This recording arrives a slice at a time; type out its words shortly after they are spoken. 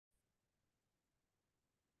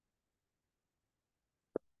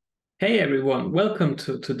Hey everyone, welcome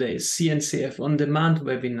to today's CNCF On Demand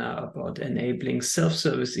webinar about enabling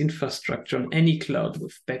self-service infrastructure on any cloud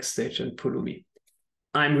with Backstage and Pulumi.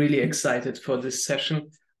 I'm really excited for this session.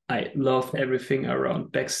 I love everything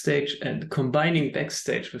around Backstage, and combining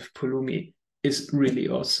Backstage with Pulumi is really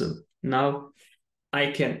awesome. Now I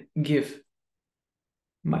can give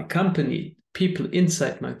my company, people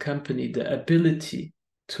inside my company, the ability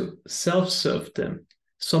to self-serve them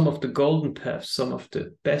some of the golden paths, some of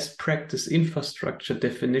the best practice infrastructure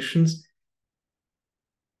definitions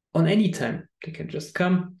on any time. They can just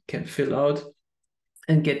come, can fill out,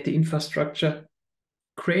 and get the infrastructure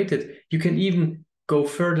created. You can even go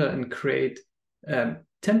further and create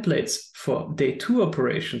templates for day two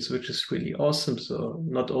operations, which is really awesome. So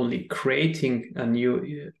not only creating a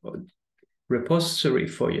new repository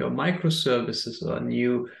for your microservices or a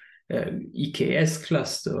new EKS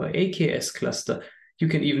cluster or AKS cluster, you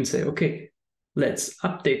can even say, okay, let's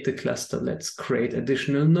update the cluster, let's create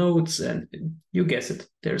additional nodes, and you guess it,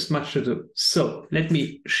 there's much to do. So let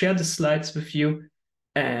me share the slides with you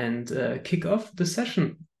and kick off the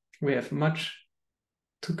session. We have much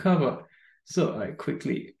to cover. So I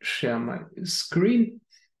quickly share my screen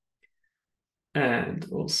and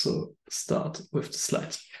also start with the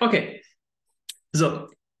slides. Okay, so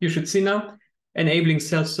you should see now, enabling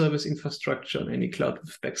self-service infrastructure on any cloud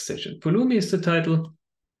with Backstage and Pulumi is the title.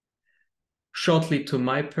 Shortly to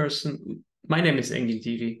my person, my name is Engin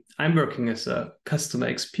Divi. I'm working as a customer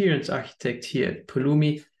experience architect here at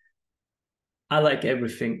Pulumi. I like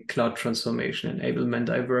everything cloud transformation enablement.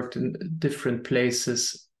 I worked in different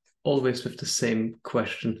places, always with the same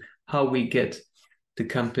question: how we get the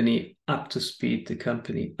company up to speed, the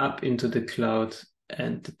company up into the cloud,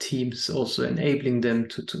 and the teams also enabling them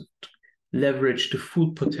to leverage the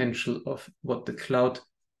full potential of what the cloud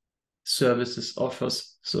services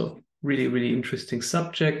offers. So really, really interesting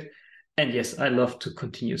subject. And yes, I love to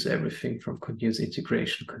continuous everything from continuous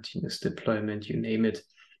integration, continuous deployment, you name it.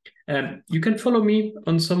 You can follow me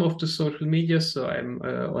on some of the social media. So I'm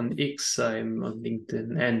on X, I'm on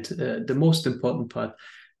LinkedIn, and the most important part,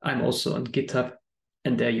 I'm also on GitHub,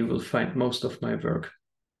 and there you will find most of my work.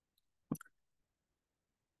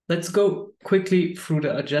 Let's go quickly through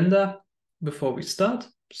the agenda before we start.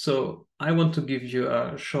 So I want to give you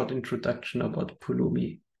a short introduction about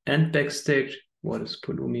Pulumi and Backstage. What is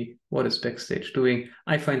Pulumi? What is Backstage doing?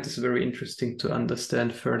 I find this very interesting to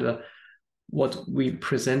understand further what we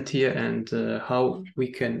present here and how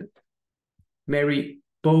we can marry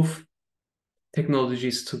both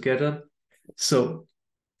technologies together. So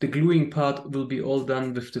the gluing part will be all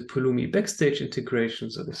done with the Pulumi Backstage integration.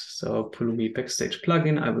 So this is our Pulumi Backstage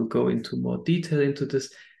plugin. I will go into more detail into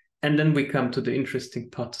this. And then we come to the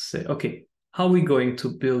interesting part to say, okay, how are we going to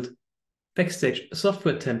build Backstage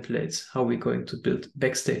software templates? How are we going to build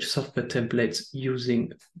Backstage software templates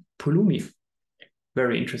using Pulumi?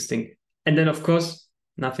 Very interesting. And then, of course,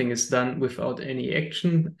 nothing is done without any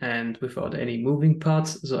action and without any moving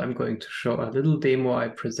parts. So I'm going to show a little demo I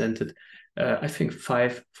presented. I think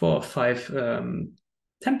 4 or 5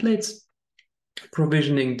 templates,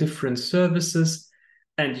 provisioning different services,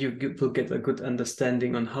 and you will get a good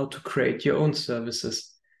understanding on how to create your own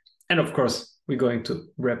services. And of course, we're going to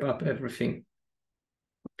wrap up everything.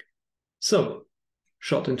 So,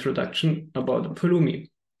 short introduction about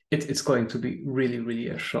Pulumi. It's going to be really, really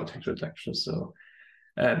a short introduction. So,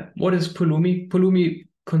 what is Pulumi? Pulumi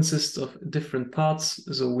consists of different parts.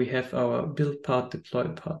 So we have our build part, deploy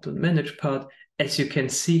part, and manage part. As you can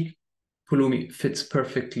see, Pulumi fits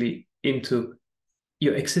perfectly into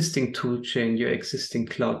your existing tool chain, your existing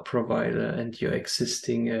cloud provider, and your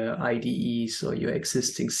existing IDEs or your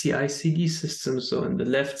existing CI/CD systems. So on the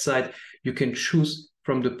left side, you can choose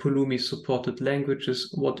from the Pulumi supported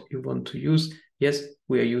languages what you want to use. Yes,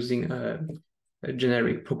 we are using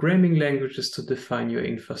generic programming languages to define your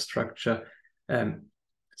infrastructure.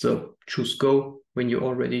 So choose Go when you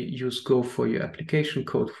already use Go for your application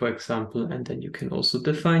code, for example, and then you can also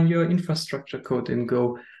define your infrastructure code in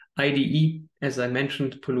Go. IDE, as I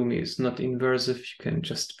mentioned, Pulumi is not inversive. You can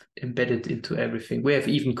just embed it into everything. We have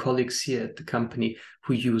even colleagues here at the company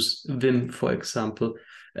who use Vim, for example,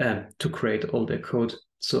 to create all their code.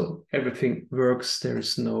 So everything works. There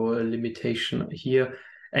is no limitation here.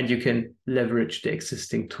 And you can leverage the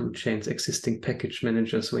existing tool chains, existing package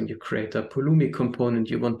managers when you create a Pulumi component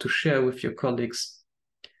you want to share with your colleagues.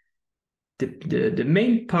 The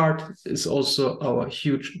main part is also our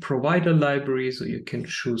huge provider library. So you can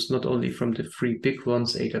choose not only from the 3 big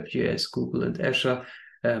ones, AWS, Google, and Azure,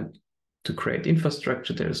 to create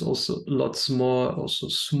infrastructure. There's also lots more, also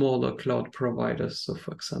smaller cloud providers. So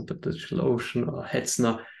for example, DigitalOcean or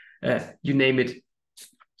Hetzner, you name it.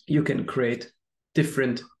 you can create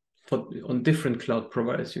different, on different cloud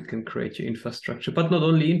providers, you can create your infrastructure, but not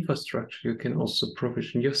only infrastructure, you can also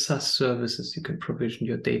provision your SaaS services, you can provision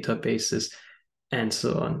your databases, and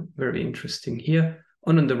so on. Very interesting here.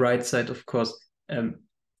 On the right side, of course,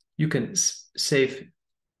 you can save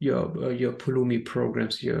your Pulumi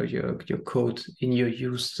programs, your code in your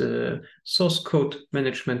used source code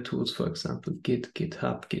management tools, for example, Git,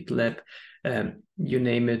 GitHub, GitLab, you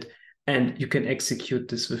name it. And you can execute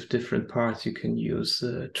this with different parts. You can use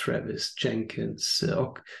Travis, Jenkins,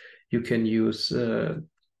 you can use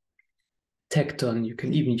Tecton. You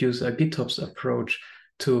can even use a GitOps approach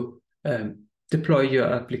to deploy your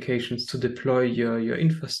applications, to deploy your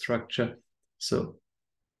infrastructure. So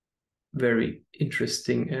very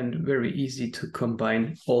interesting and very easy to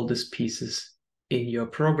combine all these pieces in your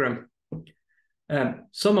program.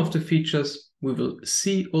 Some of the features we will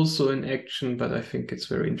see also in action, but I think it's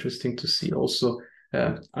very interesting to see also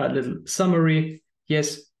a little summary.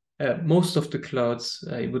 Yes, most of the clouds,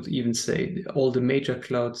 I would even say all the major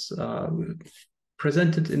clouds are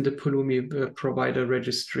presented in the Pulumi provider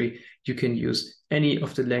registry. You can use any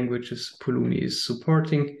of the languages Pulumi is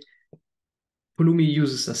supporting. Pulumi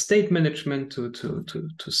uses a state management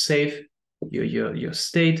to save your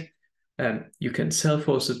state. You can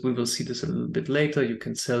self-host it. We will see this a little bit later. You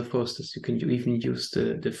can self-host this. You can even use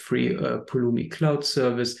the free Pulumi cloud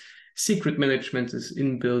service. Secret management is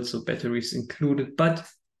inbuilt, so batteries included, but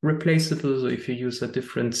replaceable. So if you use a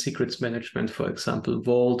different secrets management, for example,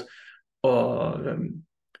 Vault or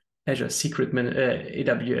Azure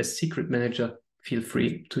AWS Secret Manager, feel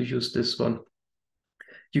free to use this one.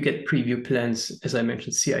 You get preview plans, as I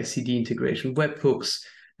mentioned, CI/CD integration, webhooks,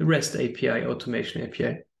 the REST API, automation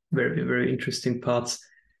API. Very, very interesting parts.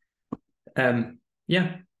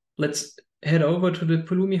 Yeah, let's head over to the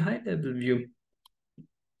Pulumi high-level view.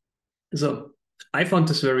 So I found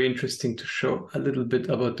this very interesting to show a little bit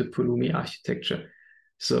about the Pulumi architecture.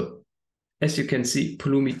 So as you can see,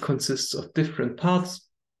 Pulumi consists of different parts.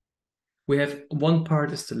 We have one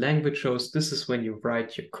part is the language host. This is when you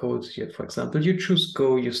write your code. For example, you choose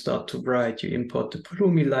Go, you start to write, you import the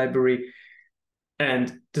Pulumi library.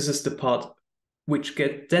 And this is the part which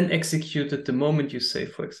get then executed the moment you say,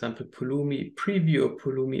 for example, Pulumi preview or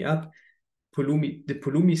Pulumi app. The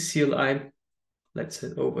Pulumi CLI, let's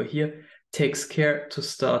head over here, takes care to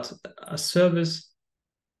start a service.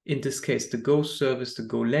 In this case, the Go service, the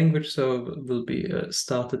Go language server will be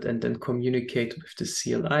started and then communicate with the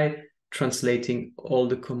CLI, translating all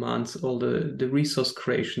the commands, all the resource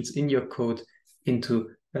creations in your code into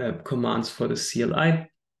commands for the CLI.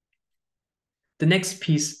 The next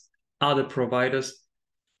piece are the providers.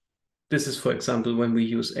 This is, for example, when we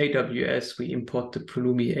use AWS, we import the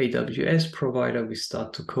Pulumi AWS provider. We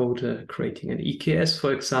start to code, creating an EKS,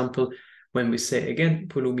 for example. When we say, again,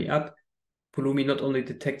 Pulumi app, Pulumi not only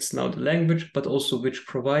detects now the language, but also which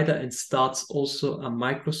provider, and starts also a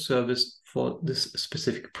microservice for this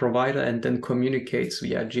specific provider, and then communicates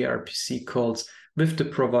via gRPC calls with the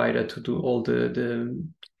provider to do all the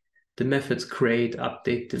methods, create,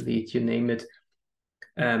 update, delete, you name it.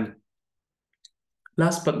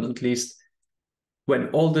 Last but not least, when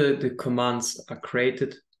all the commands are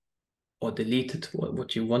created or deleted,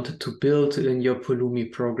 what you wanted to build in your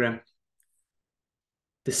Pulumi program,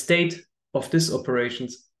 the state of this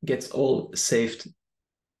operations gets all saved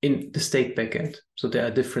in the state backend. So there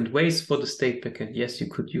are different ways for the state backend. Yes, you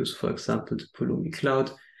could use, for example, the Pulumi cloud.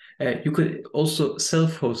 You could also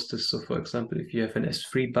self-host this. So for example, if you have an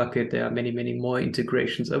S3 bucket, there are many, many more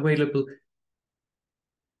integrations available.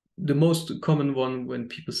 The most common one when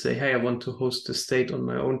people say, hey, I want to host the state on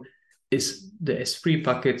my own, is the S3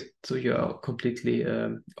 bucket. So you are completely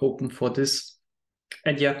open for this.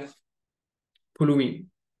 And yeah, Pulumi,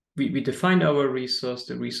 we define our resource,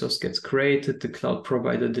 the resource gets created, the cloud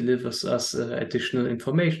provider delivers us additional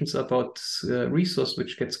information about this resource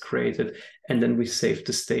which gets created, and then we save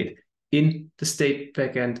the state in the state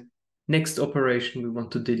backend. Next operation, we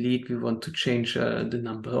want to delete, we want to change the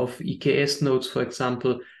number of EKS nodes, for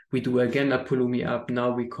example. We do again a Pulumi app.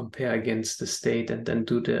 Now we compare against the state and then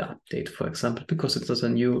do the update, for example, because it's not a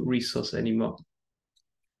new resource anymore.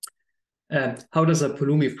 How does a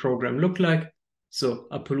Pulumi program look like? So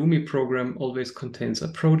a Pulumi program always contains a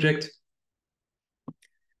project.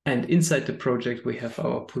 And inside the project, we have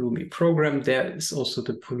our Pulumi program. There is also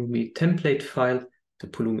the Pulumi template file, the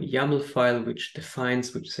Pulumi YAML file, which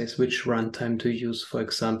says which runtime to use. For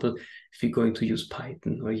example, if you're going to use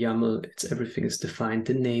Python or YAML, everything is defined,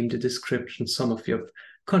 the name, the description, some of your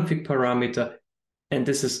config parameter. And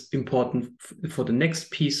this is important for the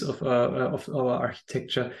next piece of our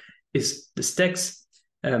architecture, is the stacks.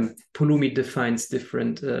 Pulumi defines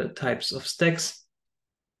different types of stacks.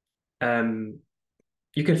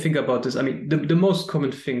 You can think about this. I mean, the most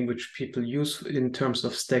common thing which people use in terms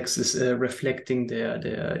of stacks is reflecting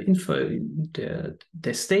their info,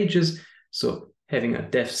 their stages. So having a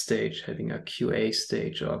dev stage, having a QA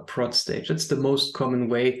stage or a prod stage. That's the most common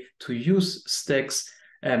way to use stacks.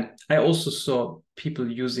 I also saw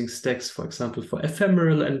people using stacks, for example, for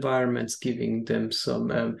ephemeral environments, giving them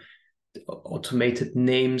some automated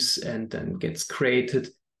names and then gets created.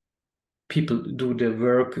 People do the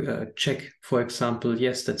work, check, for example,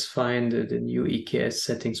 yes, that's fine. The new EKS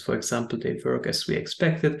settings, for example, they work as we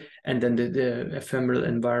expected. And then the ephemeral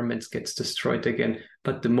environments gets destroyed again.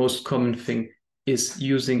 But the most common thing is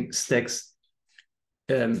using stacks,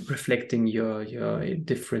 reflecting your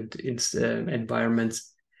different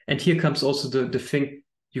environments. And here comes also the thing,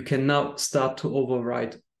 you can now start to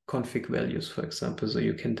override config values, for example. So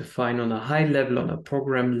you can define on a high level, on a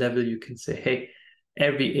program level, you can say, hey,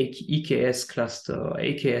 every EKS cluster or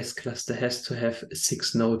AKS cluster has to have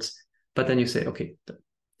 6 nodes. But then you say, okay,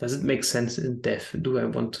 does it make sense in dev? Do I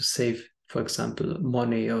want to save, for example,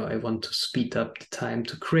 money, or I want to speed up the time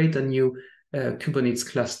to create a new Kubernetes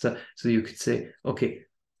cluster? So you could say, okay,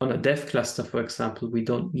 on a dev cluster, for example, we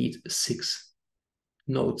don't need 6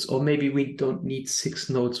 nodes, or maybe we don't need 6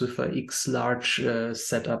 nodes with a X large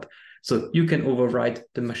setup. So you can override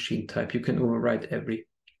the machine type. You can override every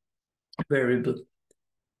variable.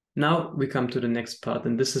 Now we come to the next part,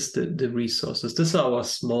 and this is the resources. These are our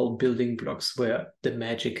small building blocks where the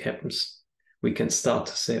magic happens. We can start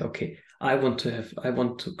to say, okay, I want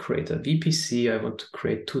to create a VPC, I want to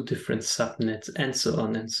create 2 different subnets, and so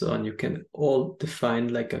on and so on. You can all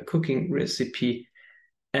define like a cooking recipe,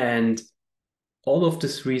 and all of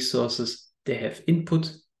these resources, they have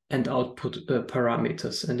input and output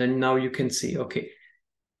parameters. And then now you can see, okay,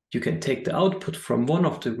 you can take the output from one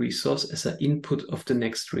of the resource as an input of the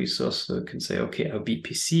next resource. So you can say, okay, a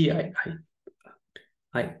VPC,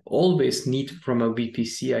 I always need from a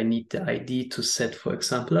VPC, I need the ID to set, for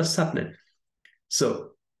example, a subnet.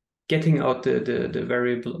 So getting out the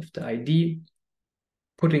variable of the ID,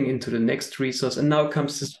 putting into the next resource, and now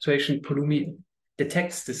comes the situation, Pulumi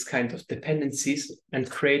detects this kind of dependencies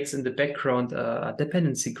and creates in the background a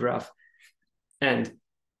dependency graph. And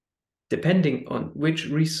depending on which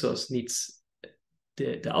resource needs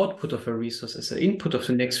the output of a resource as an input of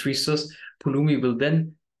the next resource, Pulumi will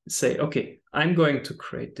then say, okay, I'm going to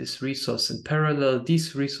create this resource in parallel.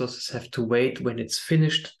 These resources have to wait when it's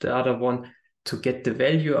finished, the other one, to get the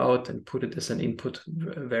value out and put it as an input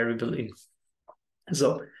variable in.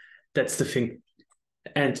 So that's the thing.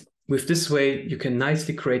 And with this way, you can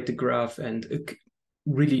nicely create the graph and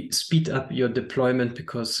really speed up your deployment,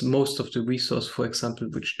 because most of the resource, for example,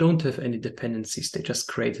 which don't have any dependencies, they just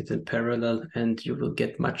create it in parallel, and you will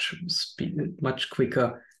get much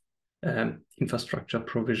quicker infrastructure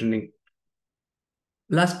provisioning.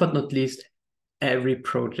 Last but not least, every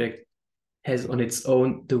project has on its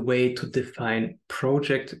own the way to define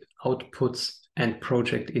project outputs and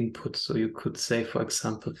project inputs. So you could say, for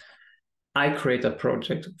example, I create a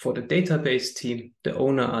project for the database team. The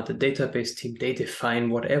owner are the database team. They define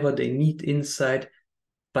whatever they need inside.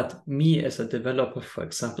 But me as a developer, for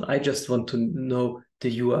example, I just want to know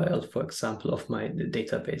the URL, for example, of my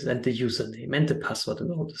database, and the username and the password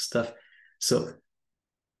and all this stuff. So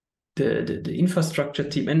the infrastructure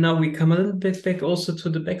team, and now we come a little bit back also to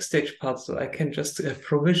the Backstage part. So I can just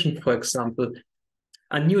provision, for example,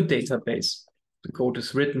 a new database. The code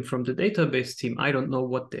is written from the database team. I don't know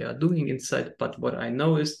what they are doing inside, but what I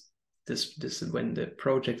know is this when the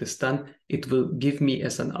project is done, it will give me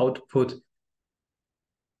as an output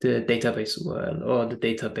the database URL or the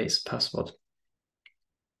database password.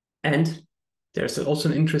 And there's also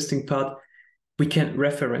an interesting part. We can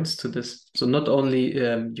reference to this. So not only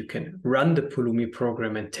you can run the Pulumi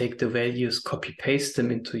program and take the values, copy paste them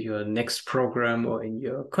into your next program or in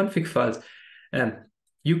your config files.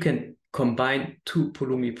 You can combine 2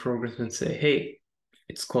 Pulumi programs and say, hey,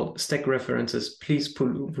 it's called stack references. Please,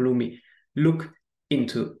 Pulumi, look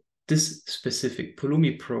into this specific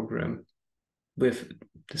Pulumi program with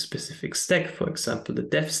the specific stack, for example, the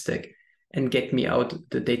dev stack, and get me out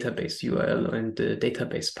the database URL and the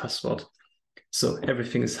database password. So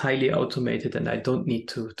everything is highly automated, and I don't need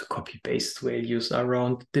to copy paste values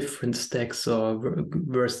around different stacks, or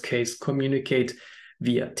worst case, communicate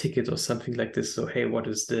via ticket or something like this. So, hey, what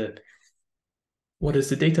is the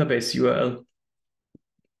database URL?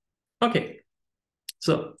 Okay,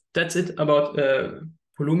 so that's it about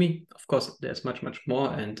Pulumi. Of course, there's much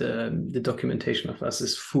more, and the documentation of us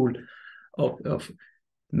is full of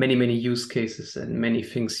many use cases and many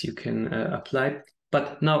things you can apply.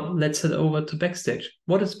 But now let's head over to Backstage.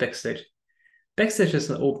 What is Backstage? Backstage is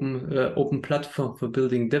an open platform for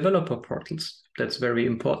building developer portals. That's very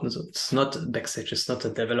important. So it's not Backstage is not a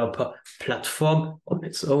developer platform on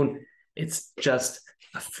its own. It's just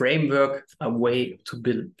a framework, a way to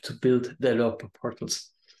build developer portals.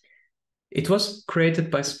 It was created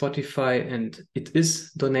by Spotify and it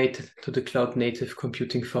is donated to the Cloud Native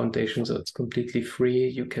Computing Foundation, so it's completely free.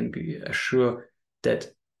 You can be assured that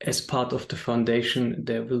as part of the foundation,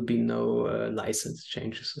 there will be no license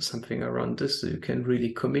changes or something around this. So you can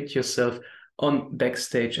really commit yourself on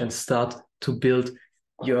Backstage and start to build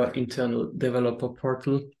your internal developer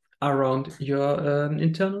portal around your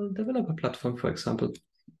internal developer platform, for example.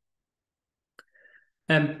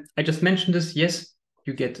 I just mentioned this. Yes,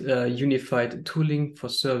 you get unified tooling for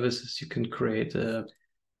services. You can create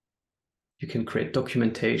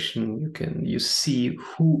documentation. You see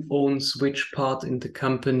who owns which part in the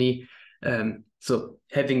company. So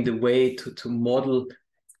having the way to model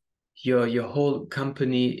your whole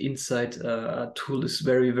company inside a tool is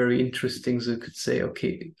very, very interesting. So you could say,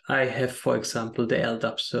 okay, I have, for example, the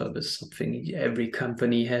LDAP service, something every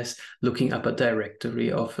company has, looking up a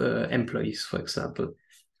directory of employees, for example.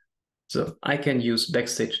 So I can use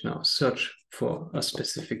Backstage now, search for a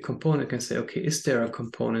specific component and say, okay, is there a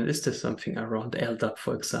component? Is there something around LDAP,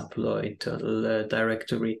 for example, or internal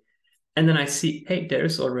directory? And then I see, hey, there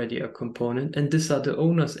is already a component and these are the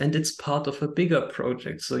owners and it's part of a bigger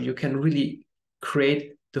project. So you can really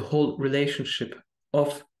create the whole relationship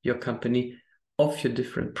of your company, of your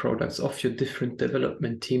different products, of your different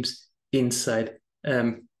development teams inside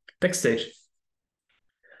Backstage.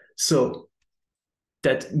 So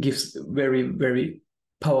that gives very, very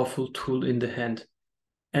powerful tool in the hand.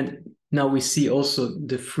 And now we see also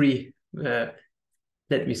the free,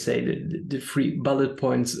 let me say, the free bullet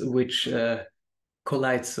points which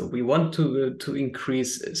collide. So we want to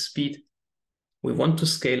increase speed. We want to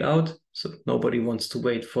scale out. So nobody wants to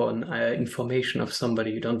wait for an information of somebody.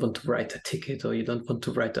 You don't want to write a ticket or you don't want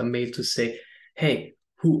to write a mail to say, hey,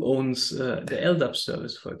 who owns the LDAP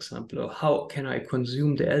service, for example, or how can I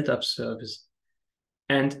consume the LDAP service?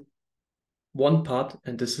 And one part,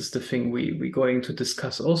 and this is the thing we're going to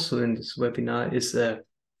discuss also in this webinar, is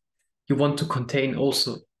you want to contain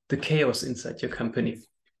also the chaos inside your company.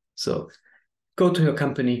 So go to your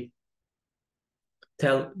company,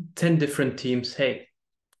 tell 10 different teams, hey,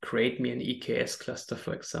 create me an EKS cluster,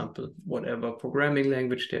 for example, whatever programming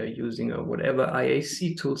language they're using or whatever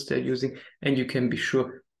IAC tools they're using, and you can be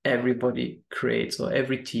sure everybody creates or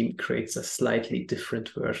every team creates a slightly different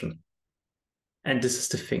version. And this is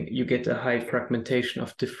the thing, you get a high fragmentation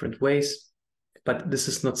of different ways, but this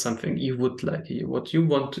is not something you would like. What you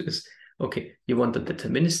want is, okay, you want a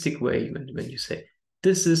deterministic way when you say,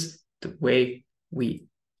 this is the way we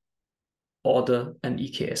order an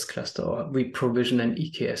EKS cluster or we provision an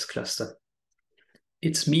EKS cluster.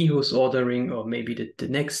 It's me who's ordering, or maybe the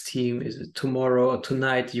next team, is it tomorrow or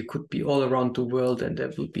tonight? You could be all around the world and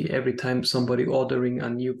there will be every time somebody ordering a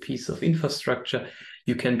new piece of infrastructure,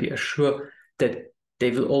 you can be assured that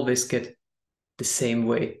they will always get the same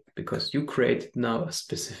way because you create now a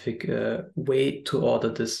specific way to order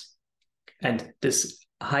this. And this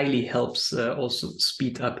highly helps also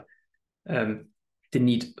speed up the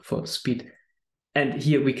need for speed. And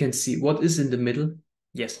here we can see what is in the middle.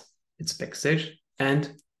 Yes, it's Backstage.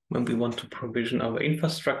 And when we want to provision our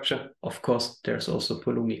infrastructure, of course, there's also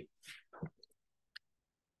Pulumi.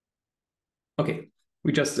 Okay,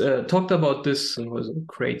 we just talked about this,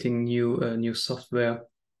 creating new software,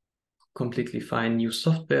 completely fine, new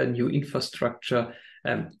software, new infrastructure.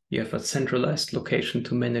 You have a centralized location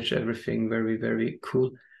to manage everything, very, very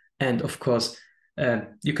cool. And of course,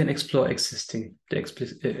 you can explore the existing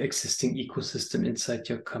ecosystem inside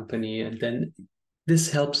your company. And then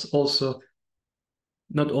this helps also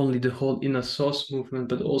not only the whole inner source movement,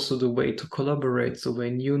 but also the way to collaborate. So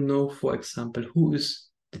when you know, for example, who is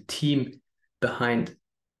the team behind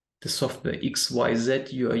the software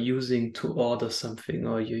XYZ you are using to order something,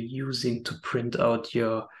 or you're using to print out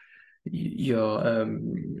your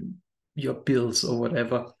bills or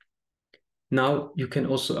whatever. Now you can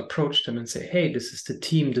also approach them and say, hey, this is the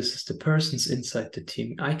team, this is the persons inside the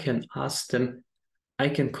team. I can ask them, I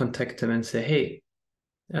can contact them and say, hey,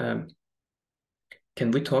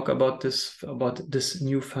 can we talk about this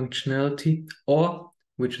new functionality? Or,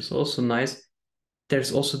 which is also nice,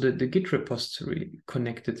 there's also the Git repository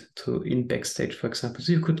connected to in Backstage, for example.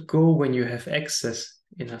 So you could go when you have access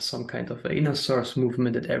in some kind of an inner source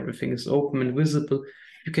movement that everything is open and visible.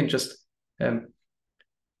 You can just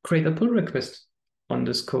create a pull request on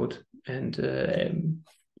this code and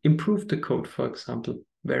improve the code, for example.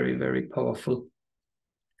 Very, very powerful.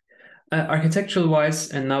 Architectural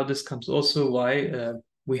wise, and now this comes also why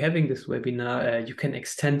we're having this webinar, you can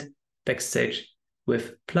extend Backstage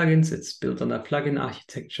with plugins. It's built on a plugin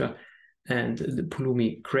architecture, and the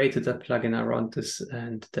Pulumi created a plugin around this,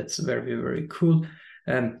 and that's very, very cool.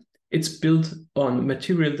 It's built on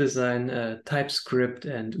material design, TypeScript,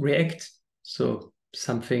 and React. So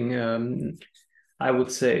something I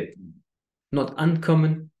would say not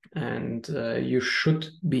uncommon, and you should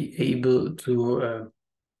be able to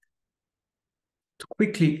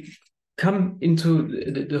quickly come into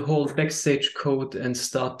the whole Backstage code and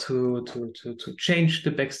start to change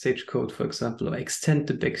the Backstage code, for example, or extend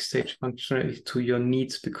the Backstage functionality to your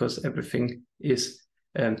needs, because everything is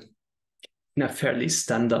in a fairly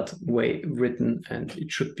standard way written, and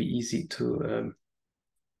it should be easy to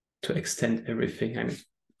extend everything. I mean,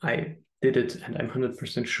 I did it, and I'm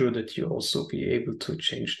 100% sure that you also be able to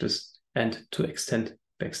change this and to extend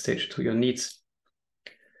Backstage to your needs.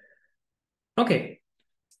 Okay,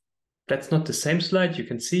 that's not the same slide. You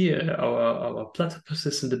can see our platypus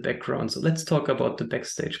is in the background. So let's talk about the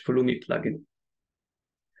Backstage Pulumi plugin.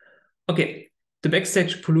 Okay, the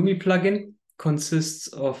Backstage Pulumi plugin consists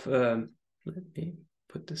of, let me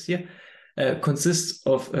put this here, consists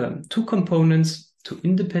of two components, two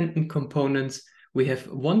independent components. We have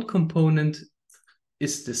one component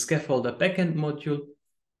is the scaffolder backend module,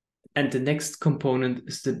 and the next component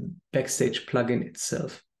is the Backstage plugin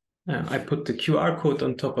itself. I put the QR code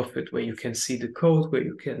on top of it where you can see the code, where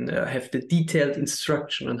you can have the detailed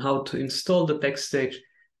instruction on how to install the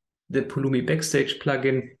Pulumi Backstage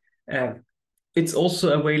plugin. It's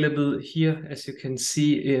also available here, as you can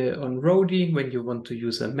see on Rody, when you want to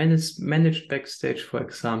use a managed Backstage, for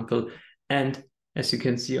example. And as you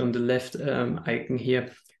can see on the left icon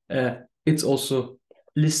here, it's also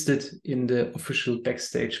listed in the official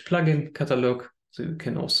Backstage plugin catalog. So you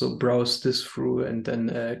can also browse this through and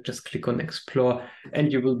then just click on Explore,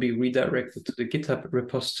 and you will be redirected to the GitHub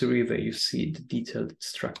repository where you see the detailed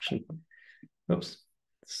instruction. Oops.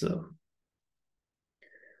 So,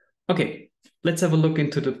 okay, let's have a look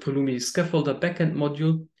into the Pulumi scaffolder backend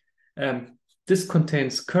module. This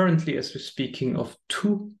contains currently, as we're speaking, of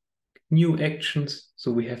two new actions.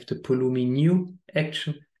 So we have the Pulumi new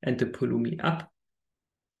action and the Pulumi up.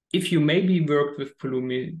 If you maybe worked with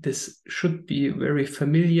Pulumi, this should be very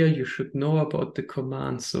familiar. You should know about the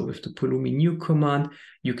command. So with the Pulumi new command,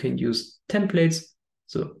 you can use templates.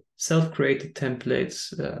 So self-created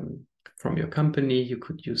templates from your company. You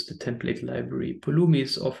could use the template library Pulumi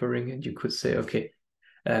is offering, and you could say, okay,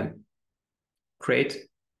 create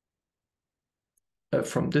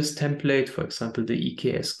from this template, for example, the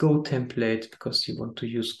EKS Go template, because you want to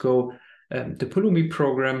use Go, the Pulumi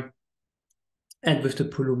program. And with the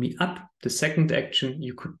Pulumi up, the second action,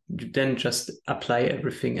 you then just apply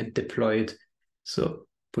everything and deploy it. So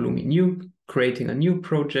Pulumi new, creating a new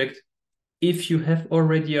project. If you have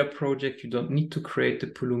already a project, you don't need to create the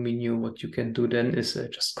Pulumi new. What you can do then is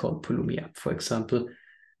just call Pulumi up, for example,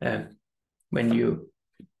 when you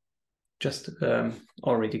just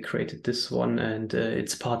already created this one, and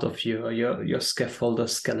it's part of your scaffolder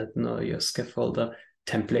skeleton or your scaffolder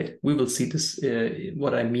template. We will see this,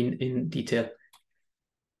 what I mean, in detail.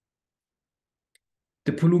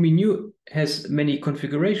 The Pulumi new has many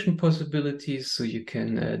configuration possibilities, so you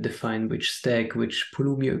can define which stack, which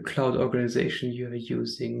Pulumi cloud organization you are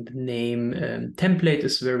using. The name template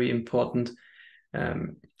is very important.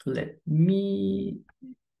 Let me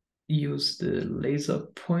use the laser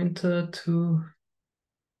pointer to,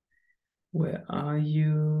 where are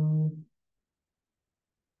you?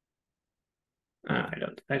 I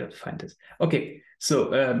don't find it. Okay,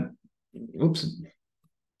 so oops,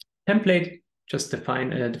 template. Just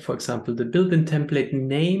define, for example, the built-in template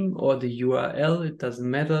name or the URL. It doesn't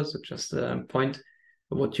matter. So just point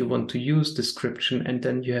what you want to use, description, and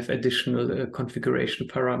then you have additional configuration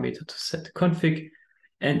parameter to set config.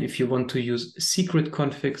 And if you want to use secret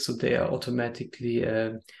config, so they are automatically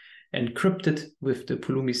encrypted with the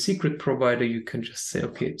Pulumi secret provider, you can just say,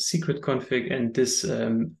 okay, secret config, and this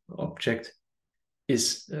object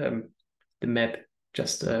is the map.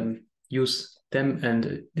 Just use them,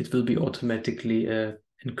 and it will be automatically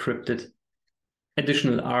encrypted.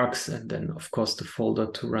 Additional arcs, and then of course the folder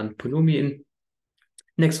to run Pulumi in.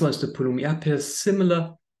 Next one is the Pulumi up. Has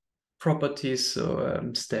similar properties,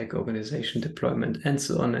 so stack, organization, deployment, and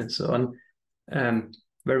so on and so on.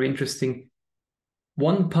 Very interesting.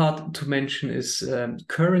 One part to mention is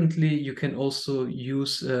currently you can also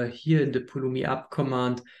use here in the Pulumi up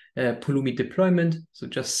command Pulumi deployment. So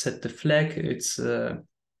just set the flag. It's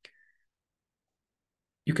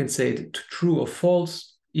you can say it to true or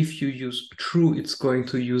false. If you use true, it's going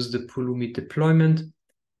to use the Pulumi deployment.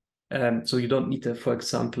 So you don't need, for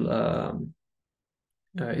example,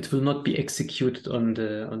 it will not be executed on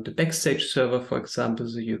the Backstage server, for example.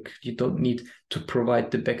 So you don't need to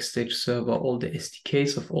provide the Backstage server all the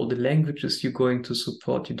SDKs of all the languages you're going to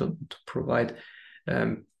support. You don't need to provide,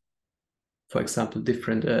 for example,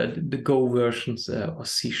 different the Go versions or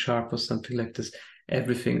C# or something like this.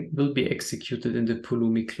 Everything will be executed in the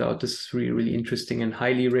Pulumi cloud. This is really, really interesting and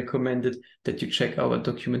highly recommended that you check our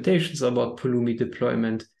documentations about Pulumi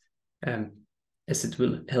deployment, as it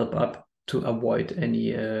will help up to avoid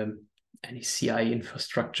any CI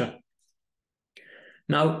infrastructure.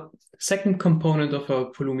 Now, second component of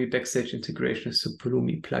our Pulumi Backstage integration is the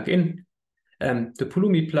Pulumi plugin. The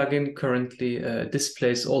Pulumi plugin currently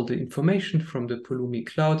displays all the information from the Pulumi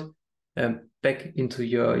cloud back into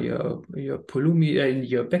your Pulumi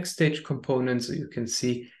your Backstage component, so you can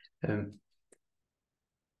see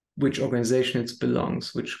which organization it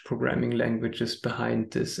belongs, which programming language is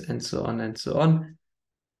behind this, and so on and so on.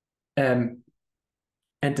 And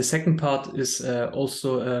the second part is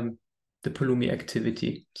also the Pulumi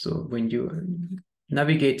activity. So when you're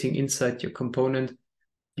navigating inside your component,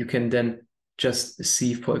 you can then just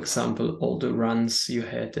see, for example, all the runs you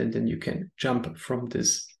had, and then you can jump from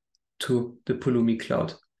this to the Pulumi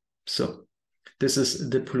cloud. So this is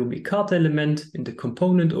the Pulumi card element in the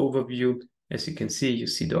component overview. As you can see, you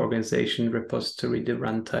see the organization, repository, the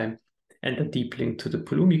runtime, and a deep link to the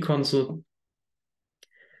Pulumi console.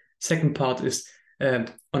 Second part is on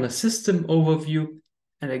a system overview.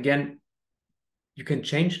 And again, you can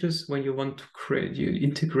change this when you want to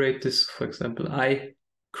integrate this. For example, I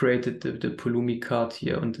created the Pulumi card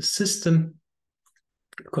here on the system,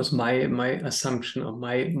 because my assumption or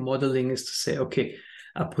my modeling is to say, okay,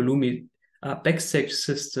 a Pulumi Backstage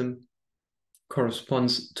system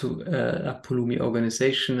corresponds to a Pulumi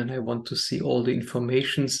organization, and I want to see all the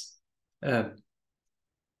informations of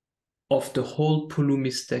the whole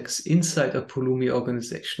Pulumi stacks inside a Pulumi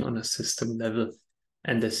organization on a system level.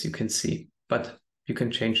 And as you can see, but you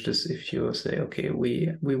can change this if you say, okay,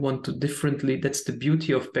 we want to differently. That's the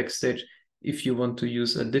beauty of Backstage. If you want to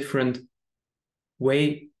use a different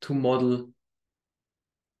way to model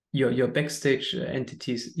your Backstage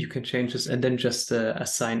entities, you can change this and then just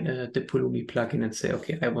assign the Pulumi plugin and say,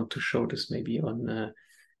 okay, I want to show this maybe on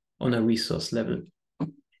a resource level.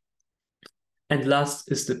 And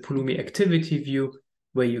last is the Pulumi activity view,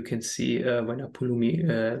 where you can see when a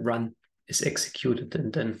Pulumi run is executed,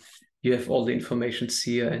 and then you have all the information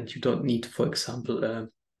here, and you don't need, for example,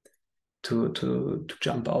 to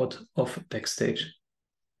jump out of Backstage.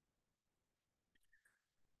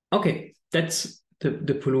 Okay, that's the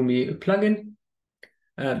Pulumi plugin.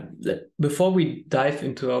 Before we dive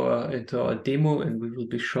into our demo, and we will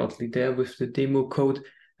be shortly there with the demo code,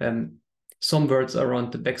 some words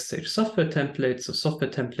around the Backstage software templates. So software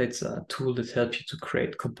templates are a tool that help you to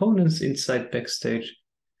create components inside Backstage.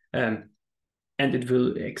 And it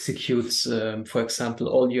will execute, for example,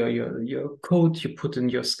 all your code you put in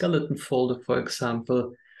your skeleton folder, for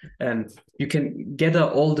example. And you can gather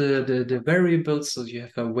all the variables, so you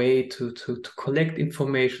have a way to collect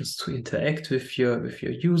information, to interact with your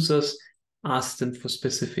users, ask them for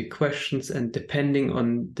specific questions, and depending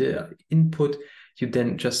on the input, you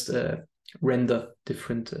then just render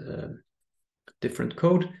different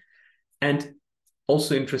code. And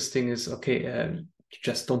also interesting is, okay, you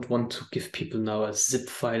just don't want to give people now a zip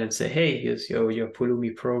file and say, hey, here's your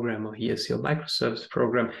Pulumi program, or here's your microservice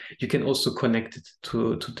program. You can also connect it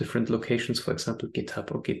to different locations, for example, GitHub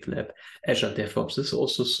or GitLab. Azure DevOps is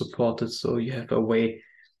also supported, so you have a way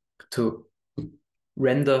to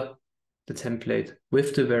render the template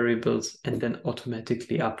with the variables and then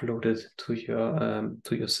automatically upload it to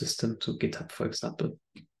your system, to GitHub, for example.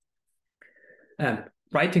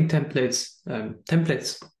 Writing templates.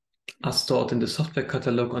 Templates are stored in the software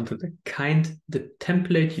catalog under the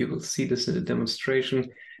template. You will see this in the demonstration.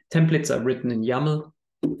 Templates are written in YAML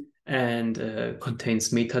and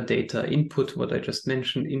contains metadata input, what I just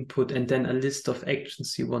mentioned, input, and then a list of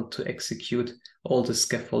actions you want to execute, all the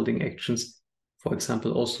scaffolding actions, for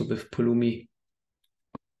example, also with Pulumi.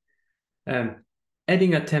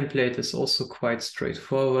 Adding a template is also quite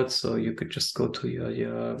straightforward. So you could just go to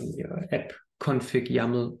your app config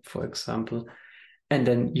YAML, for example, and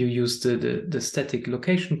then you use the static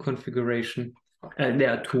location configuration. There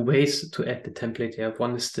are two ways to add the template here.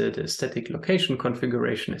 One is the static location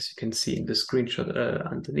configuration, as you can see in the screenshot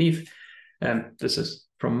underneath. This is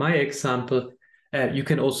from my example. You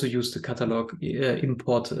can also use the catalog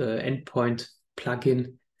import endpoint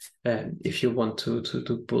plugin if you want to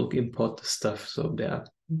bulk import the stuff. So there are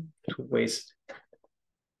two ways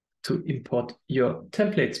to import your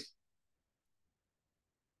templates.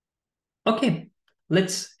 Okay,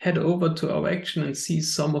 let's head over to our action and see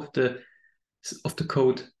some of the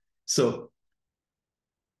code. So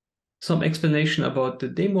some explanation about the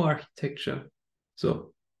demo architecture.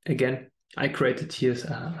 So again, I created here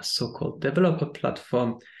a so-called developer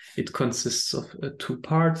platform. It consists of 2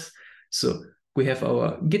 parts. So we have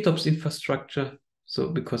our GitOps infrastructure. So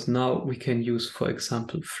because now we can use, for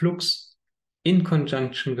example, Flux in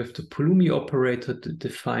conjunction with the Pulumi operator to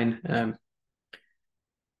define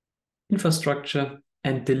infrastructure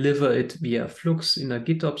and deliver it via Flux in a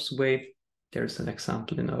GitOps way. There's an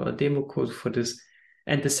example in our demo code for this.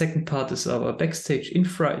 And the second part is our Backstage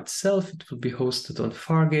infra itself. It will be hosted on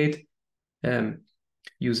Fargate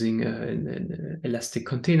using an Elastic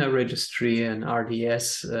Container Registry and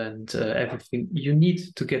RDS and everything you need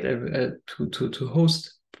to get to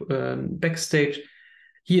host Backstage.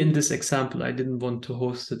 Here in this example, I didn't want to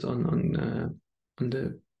host it on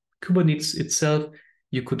the Kubernetes itself.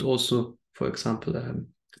 You could also, for example,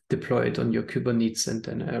 deploy it on your Kubernetes and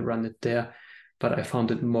then run it there. But I found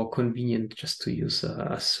it more convenient just to use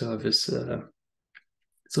a service.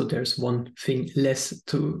 So there's one thing less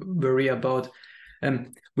to worry about.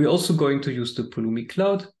 We're also going to use the Pulumi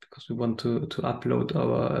cloud because we want to upload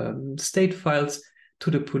our state files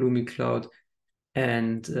to the Pulumi cloud.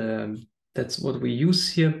 And that's what we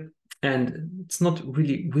use here. And it's not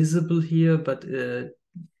really visible here, but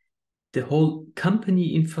the whole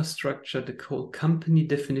company infrastructure, the whole company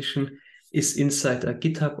definition is inside a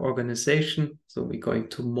GitHub organization. So we're going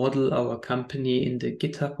to model our company in the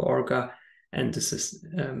GitHub orga, and this is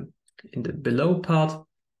in the below part.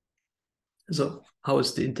 So how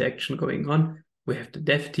is the interaction going on? We have the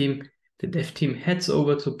dev team. The dev team heads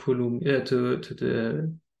over to Pulumi,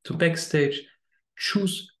 to Backstage,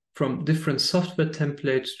 choose from different software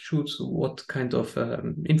templates, choose what kind of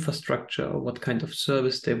infrastructure or what kind of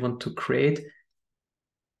service they want to create.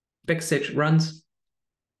 Backstage runs.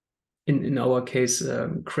 In our case,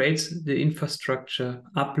 creates the infrastructure,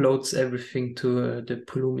 uploads everything to the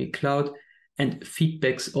Pulumi cloud, and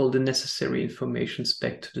feedbacks all the necessary informations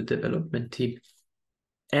back to the development team,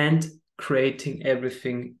 and creating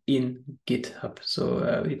everything in GitHub. So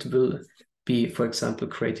it will be, for example,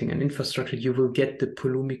 creating an infrastructure. You will get the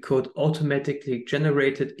Pulumi code automatically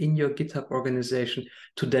generated in your GitHub organization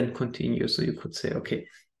to then continue. So you could say, okay,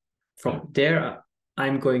 from there,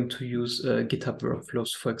 I'm going to use GitHub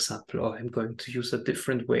workflows, for example, or I'm going to use a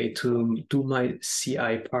different way to do my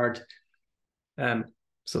CI part.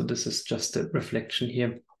 So this is just a reflection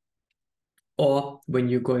here. Or when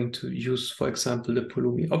you're going to use, for example, the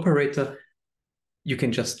Pulumi operator, you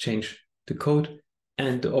can just change the code,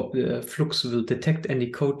 and the Flux will detect any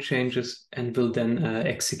code changes and will then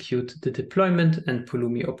execute the deployment, and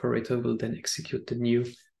Pulumi operator will then execute the new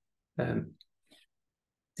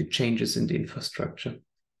the changes in the infrastructure.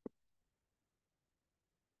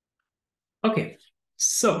 Okay,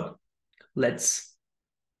 so let's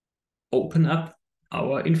open up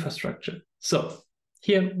our infrastructure. So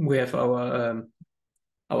here we have our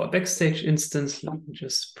Backstage instance. Let me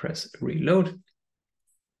just press reload.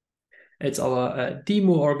 It's our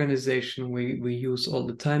demo organization we use all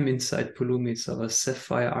the time inside Pulumi. It's our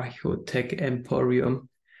Sapphire, Architect, Emporium.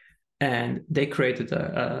 And they created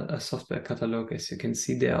a software catalog. As you can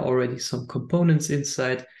see, there are already some components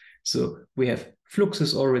inside. So we have Flux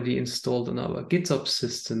is already installed on our GitOps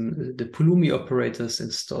system. The Pulumi operators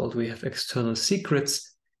installed. We have external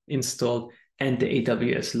secrets installed. And the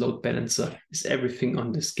AWS load balancer is everything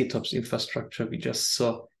on this GitOps infrastructure we just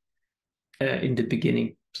saw in the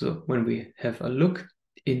beginning. So when we have a look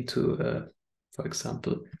into, for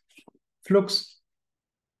example, Flux,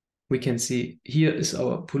 we can see here is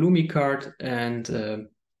our Pulumi card and the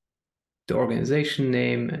organization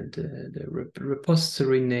name and the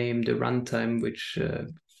repository name, the runtime, which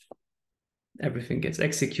everything gets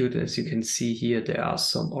executed. As you can see here, there are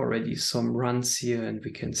already some runs here, and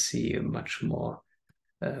we can see much more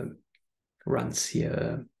runs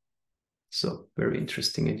here. So very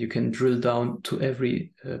interesting, and you can drill down to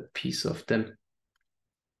every piece of them.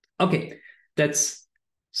 Okay, that's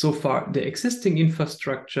so far the existing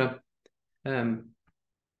infrastructure.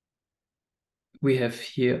 We have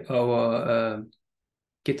here our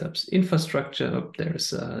GitHub's infrastructure. Oh,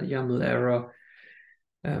 there's a YAML error.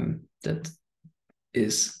 That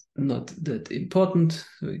is not that important.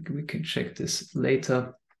 We can check this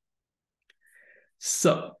later.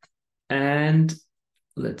 So, and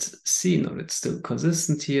let's see, now it's still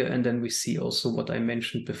consistent here. And then we see also what I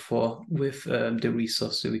mentioned before with the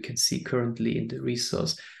resource. So we can see currently in the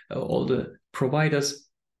resource all the providers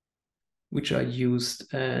which are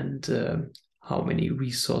used, and how many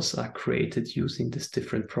resources are created using this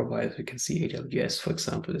different providers. We can see AWS, for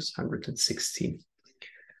example, is 116.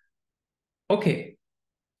 Okay,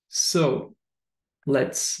 so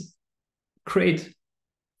let's create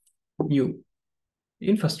new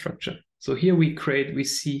infrastructure. So here we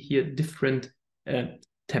see here different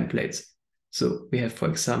templates. So we have, for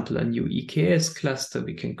example, a new EKS cluster.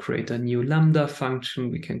 We can create a new Lambda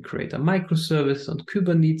function. We can create a microservice on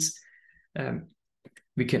Kubernetes.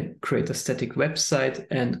 We can create a static website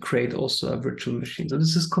and create also a virtual machine. So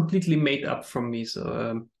this is completely made up from me.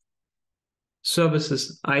 So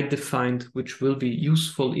services I defined, which will be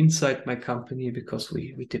useful inside my company because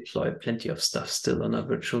we deploy plenty of stuff still on a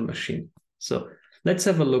virtual machine. So let's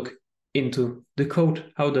have a look into the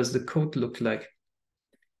code. How does the code look like?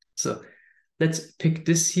 So let's pick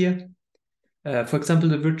this here. For example,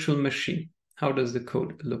 the virtual machine. How does the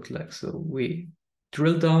code look like? So we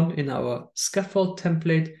drill down in our scaffold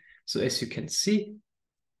template. So as you can see,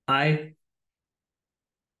 I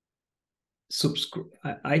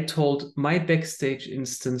told my Backstage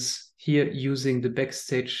instance here using the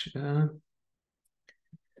Backstage.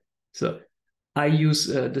 So I use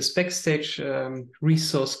this Backstage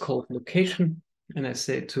resource called location, and I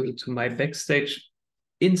say to my Backstage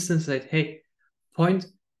instance that, hey, point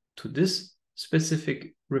to this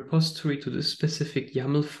specific repository, to this specific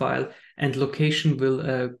YAML file, and location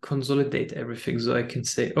will consolidate everything. So I can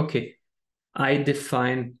say, okay, I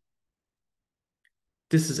define,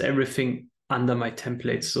 this is everything under my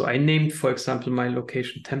templates. So I named, for example, my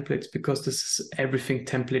location templates because this is everything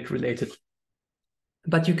template related.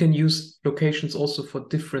 But you can use locations also for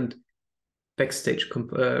different Backstage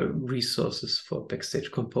resources, for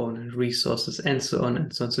Backstage component resources, and so on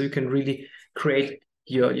and so on. So you can really create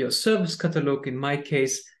your service catalog. In my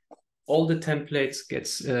case, all the templates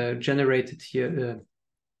gets generated here,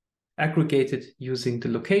 aggregated using the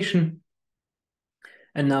location.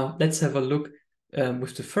 And now let's have a look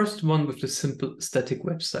with the first one, with the simple static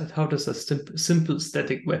website. How does a simple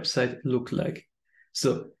static website look like?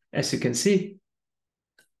 So as you can see,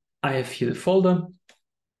 I have here the folder.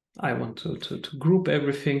 I want to group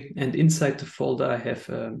everything, and inside the folder I have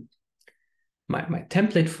my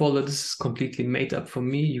template folder. This is completely made up for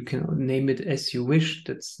me. You can name it as you wish.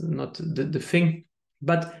 That's not the thing.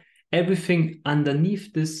 But everything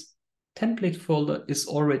underneath this template folder is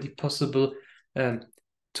already possible to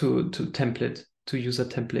use a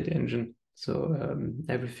template engine. So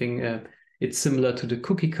everything, it's similar to the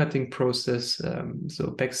cookie cutting process.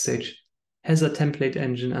 So Backstage has a template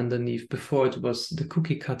engine underneath. Before it was the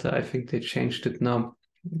cookie cutter. I think they changed it now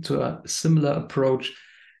to a similar approach.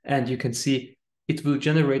 And you can see it will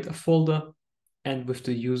generate a folder, and with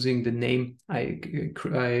the using the name I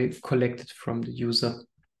collected from the user.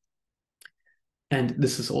 And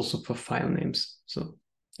this is also for file names. So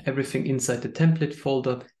everything inside the template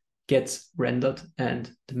folder gets rendered,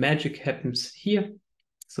 and the magic happens here.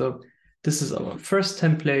 So this is our first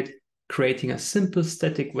template, creating a simple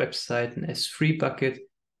static website, an S3 bucket.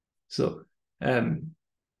 So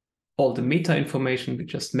all the meta information we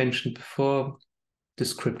just mentioned before,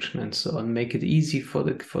 description and so on, make it easy for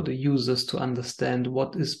the users to understand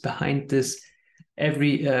what is behind this.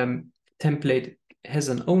 Every template has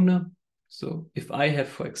an owner. So if I have,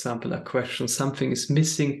 for example, a question, something is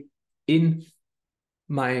missing in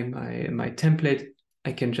my template,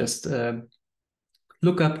 I can just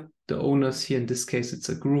look up the owners here. In this case, it's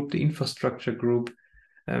a group, the infrastructure group,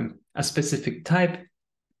 a specific type.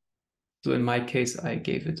 So in my case, I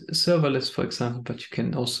gave it a serverless, for example, but you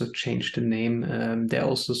can also change the name. There are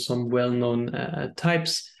also some well-known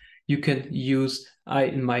types you can use.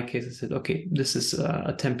 In my case, I said, okay, this is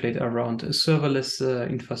a template around a serverless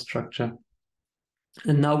infrastructure.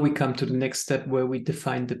 And now we come to the next step where we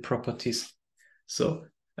define the properties. So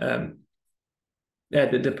the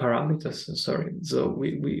parameters, sorry. So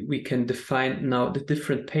we can define now the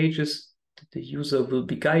different pages that the user will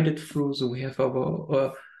be guided through. So we have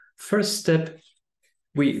our first step.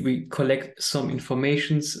 We collect some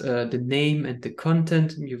informations, the name and the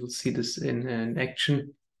content. You will see this in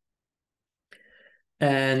action.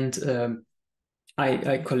 And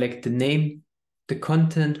I collect the name, the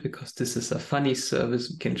content, because this is a funny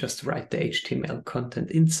service. We can just write the HTML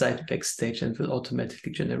content inside Backstage and will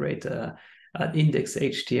automatically generate an index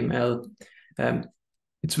HTML.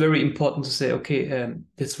 It's very important to say, okay,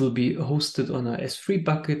 this will be hosted on a S3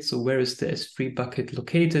 bucket. So where is the S3 bucket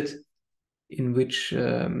located? In which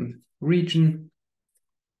region?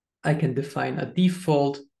 I can define a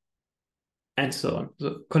default and so on.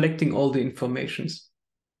 So collecting all the informations.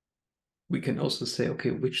 We can also say,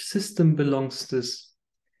 okay, which system belongs this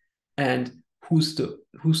and who's the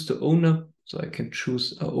owner? So I can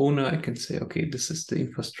choose a owner. I can say, okay, this is the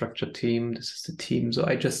infrastructure team. This is the team. So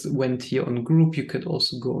I just went here on group. You could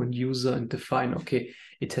also go on user and define, okay,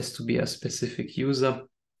 it has to be a specific user.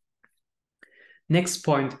 Next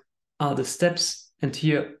point are the steps. And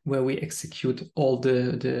here where we execute all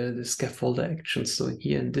the scaffolder actions. So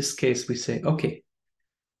here in this case, we say, okay,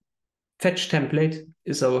 fetch template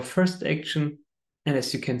is our first action. And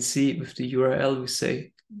as you can see with the URL, we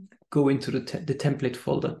say, go into the template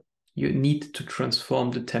folder. You need to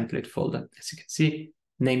transform the template folder. As you can see,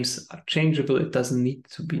 names are changeable. It doesn't need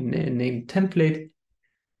to be named template.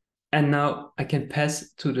 And now I can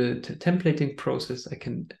pass to the templating process. I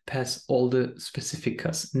can pass all the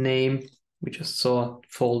specifics. Name, we just saw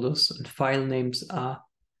folders and file names are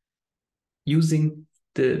using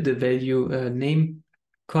the value name,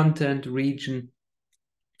 content, region,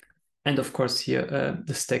 and of course here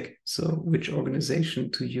the stack, so which organization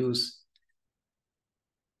to use.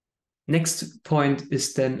 Next point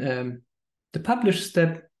is then the publish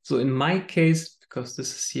step. So in my case, because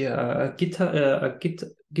this is here a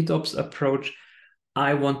GitOps approach,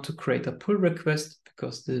 I want to create a pull request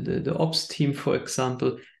because the ops team, for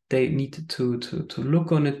example, they need to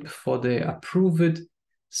look on it before they approve it.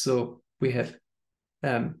 So we have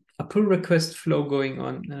a pull request flow going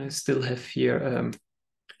on, and I still have here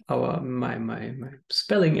my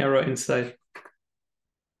spelling error inside.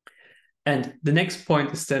 And the next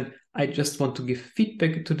point is then I just want to give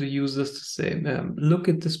feedback to the users to say, look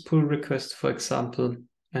at this pull request, for example,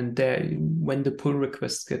 and there, when the pull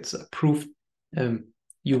request gets approved,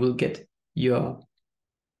 you will get your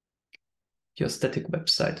static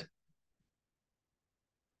website.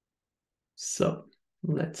 So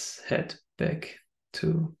let's head back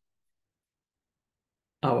to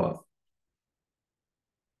our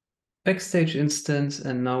Backstage instance,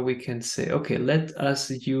 and now we can say, okay, let us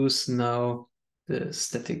use now the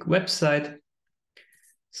static website.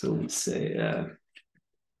 So we say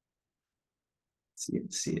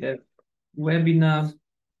CNCF webinar,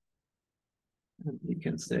 and we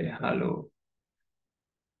can say hello.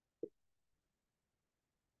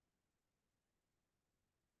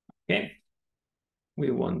 Okay, we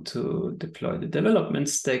want to deploy the development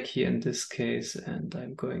stack here in this case, and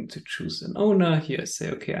I'm going to choose an owner. Here I say,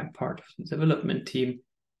 okay, I'm part of the development team.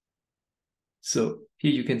 So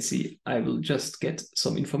here you can see I will just get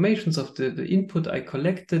some information of the input I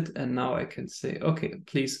collected, and now I can say, okay,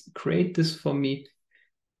 please create this for me.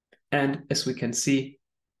 And as we can see,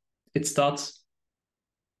 it starts.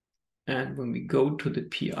 And when we go to the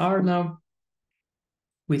PR now,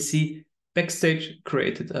 we see Backstage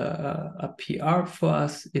created a PR for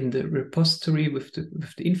us in the repository with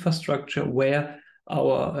the infrastructure where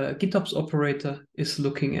our GitOps operator is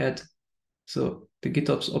looking at. So the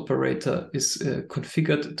GitOps operator is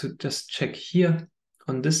configured to just check here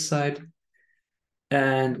on this side.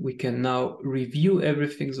 And we can now review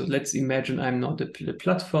everything. So let's imagine I'm not the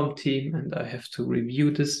platform team and I have to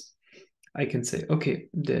review this. I can say, okay,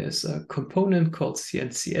 there's a component called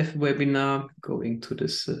CNCF webinar going to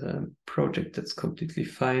this project. That's completely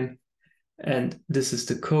fine. And this is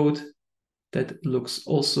the code that looks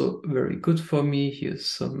also very good for me. Here's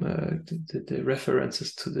some the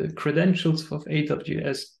references to the credentials of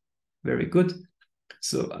AWS. Very good.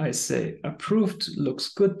 So I say approved,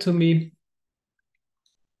 looks good to me.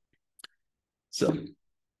 So,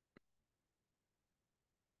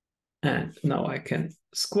 and now I can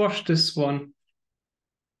squash this one.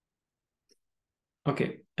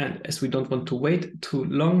 Okay, and as we don't want to wait too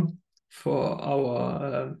long for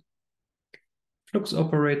our Flux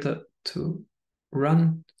operator to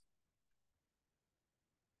run,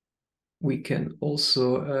 we can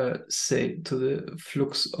also say to the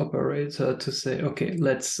Flux operator to say, okay,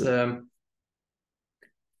 let's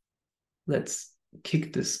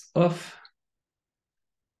kick this off.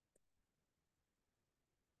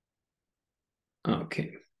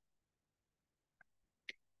 Okay.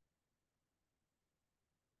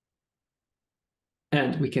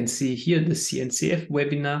 And we can see here the CNCF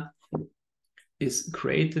webinar is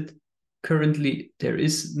created. Currently, there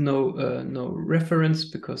is no reference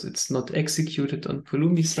because it's not executed on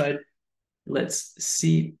Pulumi side. Let's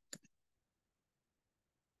see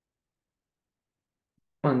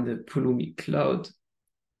on the Pulumi cloud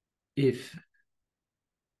if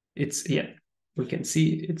it's, yeah, we can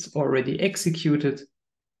see it's already executed.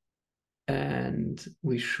 And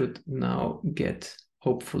we should now get,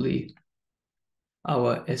 hopefully,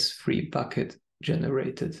 our S3 bucket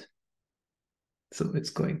generated. So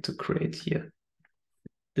it's going to create here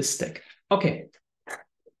the stack. Okay.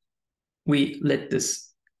 We let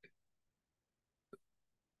this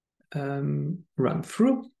run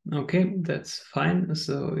through. Okay, that's fine.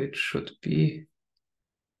 So it should be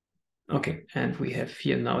okay. And we have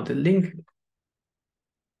here now the link.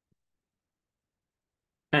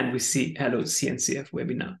 And we see hello CNCF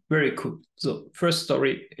webinar. Very cool. So first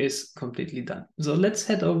story is completely done. So let's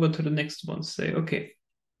head over to the next one. Say, okay,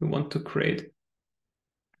 we want to create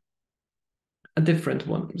a different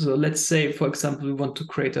one. So let's say, for example, we want to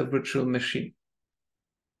create a virtual machine.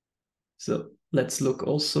 So let's look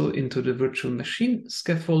also into the virtual machine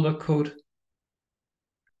scaffolder code.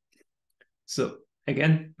 So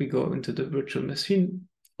again, we go into the virtual machine,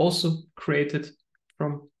 also created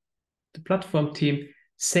from the platform team,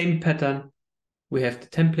 same pattern. We have the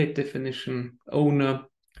template definition, owner,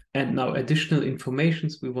 and now additional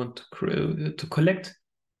informations we want to collect,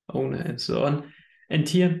 owner, and so on. And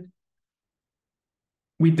here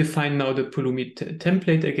we define now the Pulumi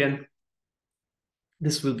template again.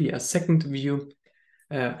 This will be a second view.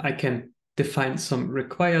 I can define some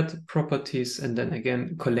required properties and then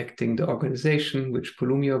again collecting the organization, which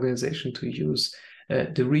Pulumi organization to use,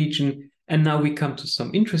 the region. And now we come to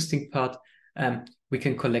some interesting part. We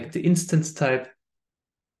can collect the instance type,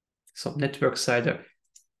 some network cider.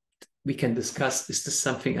 We can discuss, is this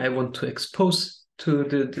something I want to expose to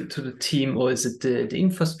the team, or is it the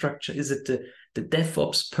infrastructure? Is it the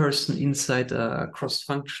DevOps person inside a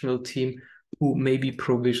cross-functional team who maybe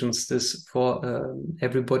provisions this for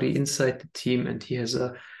everybody inside the team, and he has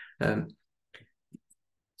a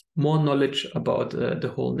more knowledge about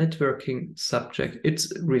the whole networking subject?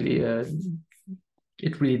 It's really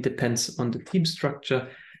it really depends on the team structure.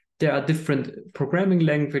 There are different programming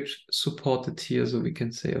language supported here, so we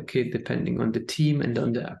can say, okay, depending on the team and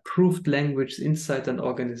on the approved language inside an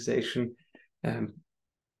organization,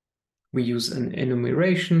 we use an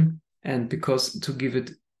enumeration, and because to give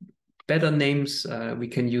it better names, we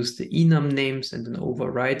can use the enum names and then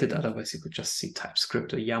override it. Otherwise, you could just see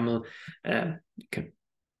TypeScript or YAML. You can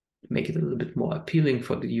make it a little bit more appealing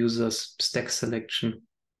for the users. Stack selection.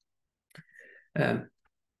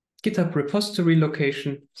 GitHub repository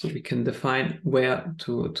location, so we can define where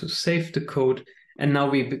to save the code. And now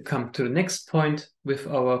we come to the next point with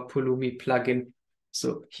our Pulumi plugin.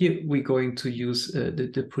 So here we're going to use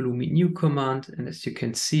the Pulumi new command. And as you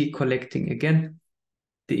can see, collecting again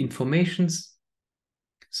the informations.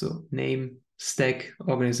 So name, stack,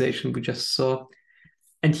 organization we just saw.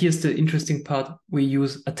 And here's the interesting part. We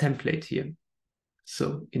use a template here.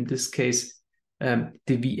 So in this case, the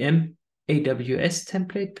VM AWS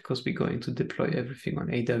template, because we're going to deploy everything on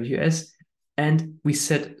AWS. And we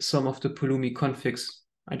set some of the Pulumi configs.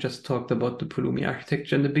 I just talked about the Pulumi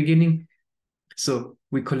architecture in the beginning. So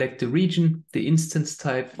we collect the region, the instance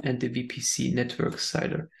type, and the VPC network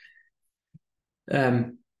cider.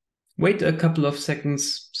 Wait a couple of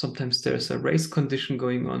seconds. Sometimes there's a race condition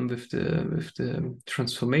going on with the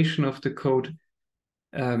transformation of the code.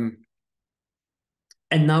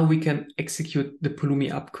 And now we can execute the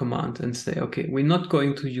Pulumi up command and say, okay, we're not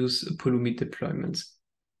going to use Pulumi deployments.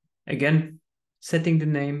 Again, setting the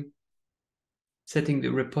name, setting the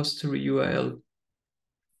repository URL.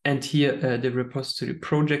 And here the repository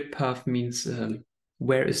project path means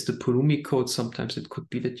where is the Pulumi code. Sometimes it could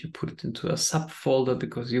be that you put it into a subfolder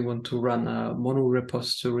because you want to run a mono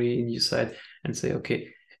repository in your site and say,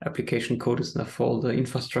 okay, application code is in a folder,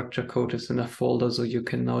 infrastructure code is in a folder. So you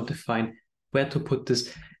can now define where to put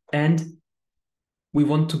this. And we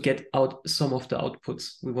want to get out some of the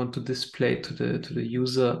outputs. We want to display to the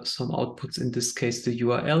user some outputs, in this case, the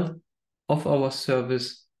URL of our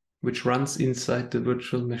service, which runs inside the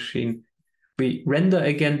virtual machine. We render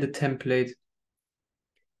again the template.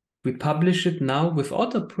 We publish it now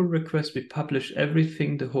without a pull request. We publish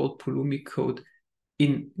everything, the whole Pulumi code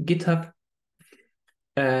in GitHub.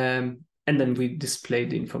 And then we display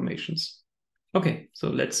the informations. Okay, so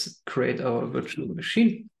let's create our virtual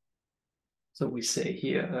machine. So we say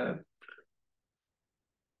here,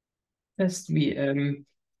 test VM.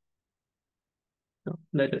 No,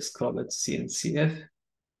 let us call it CNCF.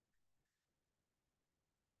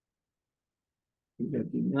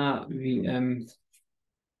 Webinar VM.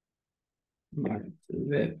 Webinar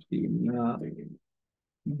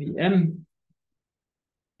VM.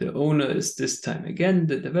 The owner is this time again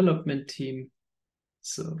the development team.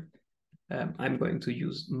 So I'm going to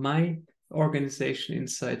use my organization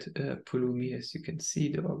inside Pulumi. As you can see,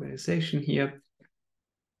 the organization here.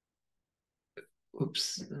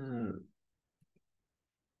 Oops.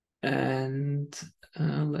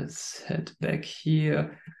 Let's head back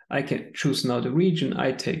here. I can choose now the region.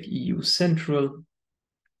 I take EU Central.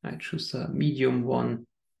 I choose a medium one.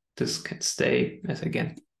 This can stay. As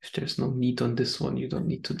again, if there's no need on this one, you don't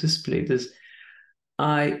need to display this.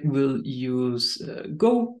 I will use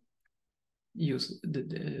Go, use the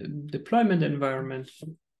deployment environment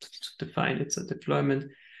to define it's a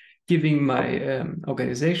deployment, giving my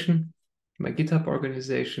organization, my GitHub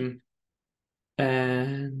organization,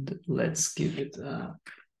 and let's give it a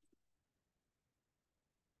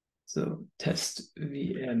so test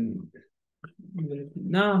VM.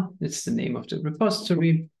 Now it's the name of the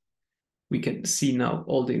repository. We can see now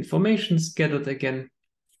all the information gathered again.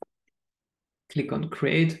 Click on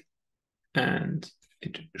create and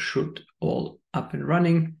it should all up and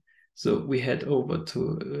running. So we head over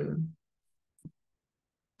to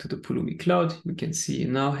the Pulumi cloud. We can see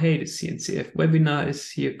now, hey, the CNCF webinar is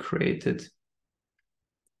here created.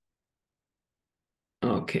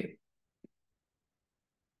 Okay.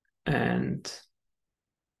 And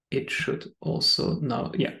it should also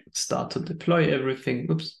now, yeah, start to deploy everything.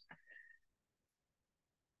 Oops.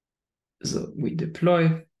 So we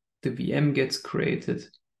deploy, the VM gets created.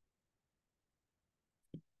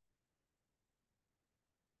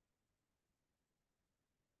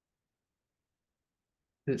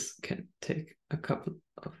 This can take a couple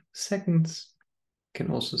of seconds. You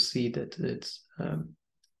can also see that it's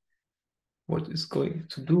what it's going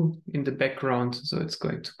to do in the background. So it's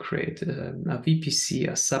going to create a VPC,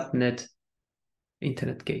 a subnet,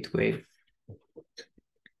 internet gateway.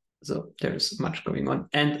 So there's much going on,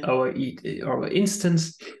 and our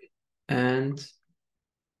instance, and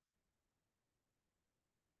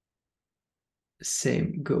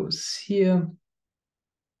same goes here.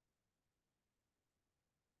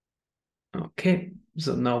 Okay,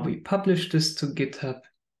 so now we publish this to GitHub.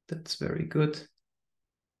 That's very good.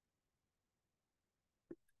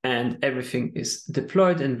 And everything is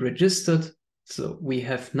deployed and registered. So we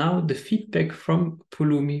have now the feedback from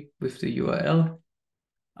Pulumi with the URL.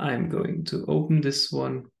 I'm going to open this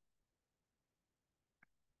one.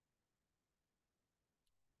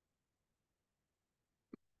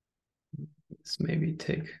 Let's maybe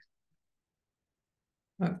take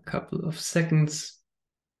a couple of seconds.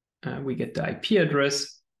 We get the IP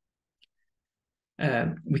address.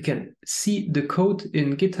 We can see the code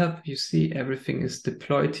in GitHub. You see everything is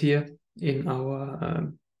deployed here in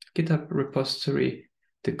our GitHub repository.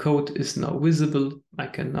 The code is now visible. I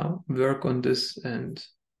can now work on this, and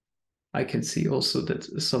I can see also that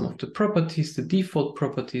some of the properties, the default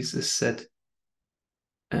properties is set.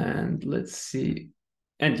 And let's see.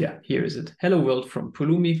 And yeah, here is it. Hello world from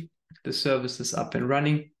Pulumi. The service is up and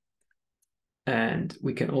running. And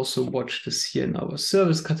we can also watch this here in our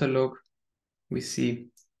service catalog. We see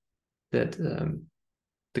that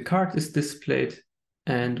the card is displayed,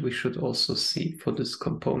 and we should also see for this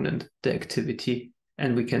component the activity,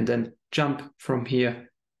 and we can then jump from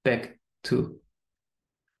here back to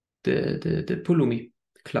the Pulumi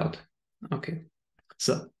cloud. Okay,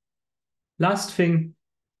 so last thing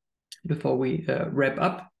before we wrap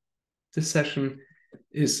up the session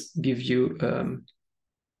is give you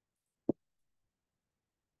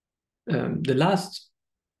the last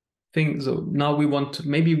thing. So now we want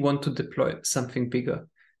to deploy something bigger,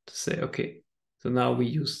 to say, okay, so now we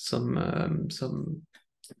used some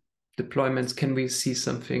deployments. Can we see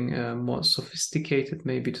something more sophisticated,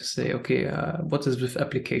 maybe, to say, okay, what is with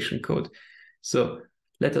application code? So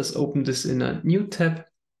let us open this in a new tab.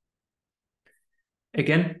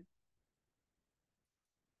 Again,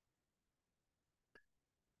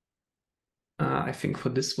 I think for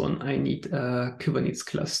this one, I need a Kubernetes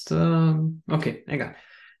cluster. Okay, I got it.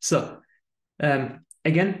 So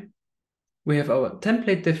again, we have our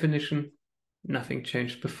template definition. Nothing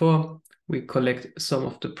changed before. We collect some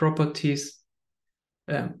of the properties.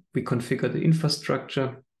 We configure the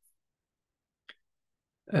infrastructure.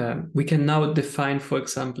 We can now define, for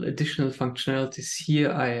example, additional functionalities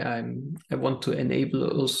here. I want to enable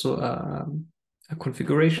also a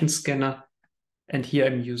configuration scanner. And here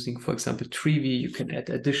I'm using, for example, Treevee. You can add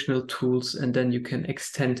additional tools, and then you can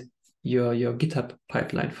extend your GitHub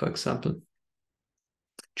pipeline, for example.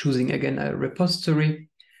 Choosing again a repository.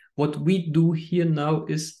 What we do here now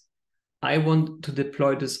is I want to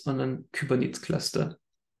deploy this on a Kubernetes cluster.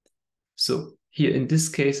 So here in this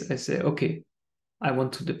case, I say, okay, I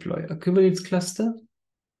want to deploy a Kubernetes cluster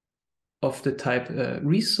of the type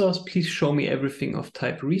resource. Please show me everything of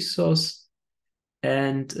type resource.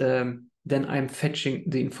 And then I'm fetching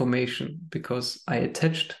the information, because I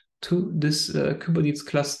attached to this Kubernetes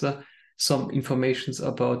cluster some informations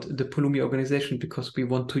about the Pulumi organization, because we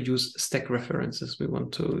want to use stack references. We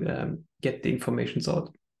want to get the information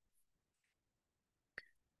out.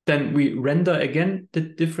 Then we render again the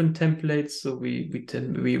different templates. So we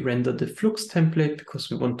render the Flux template,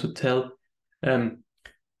 because we want to tell the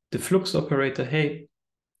Flux operator, hey,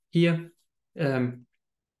 here,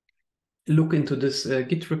 look into this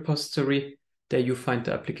Git repository. There you find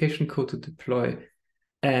the application code to deploy.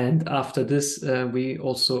 And after this, we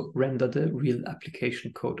also render the real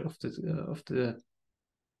application code of the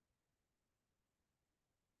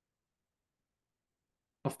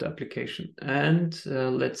application. And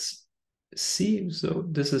let's see. So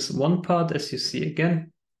this is one part, as you see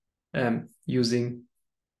again, using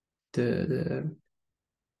the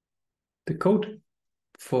code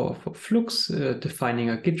for Flux,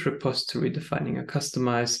 defining a Git repository, defining a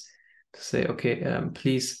customize to say, okay,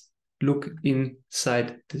 please look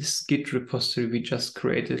inside this Git repository we just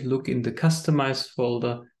created, look in the customize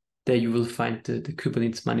folder. There you will find the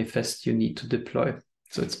Kubernetes manifest you need to deploy.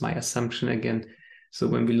 So it's my assumption again. So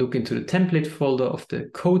when we look into the template folder of the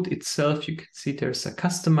code itself, you can see there's a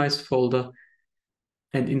customize folder.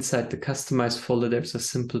 And inside the customize folder, there's a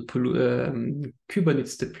simple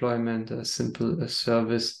Kubernetes deployment, a simple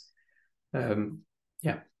service.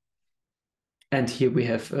 Yeah. And here we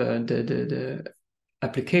have the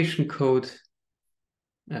application code,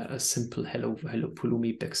 a simple hello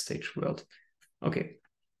Pulumi backstage world. Okay.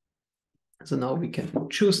 So now we can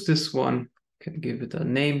choose this one, can give it a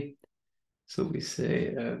name. So we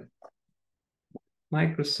say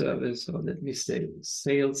microservice, or let me say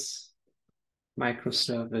sales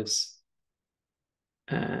microservice.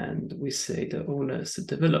 And we say the owner is the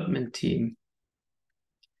development team.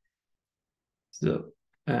 So,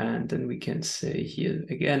 and then we can say here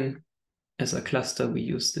again, as a cluster, we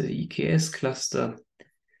use the EKS cluster.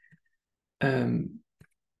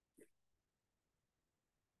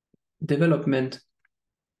 Development,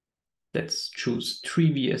 let's choose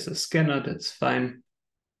Trevi as a scanner, that's fine.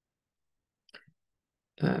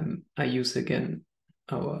 I use again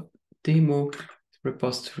our demo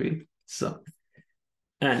repository. So,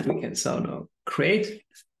 and we can now create.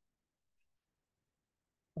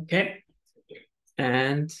 Okay.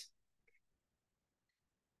 And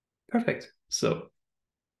perfect. So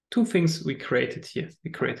two things we created here.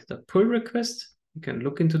 We created a pull request. You can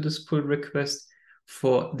look into this pull request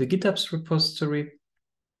for the GitHub's repository.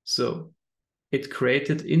 So it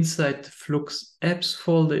created inside the Flux apps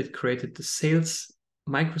folder, it created the sales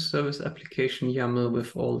microservice application YAML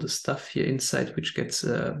with all the stuff here inside, which gets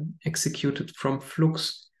executed from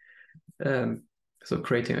Flux. So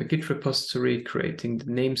creating a Git repository, creating the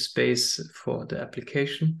namespace for the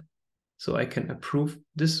application. So I can approve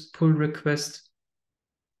this pull request.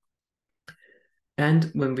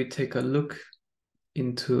 And when we take a look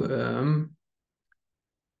into the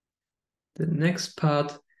next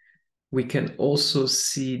part, we can also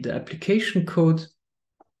see the application code.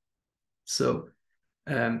 So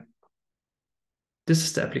this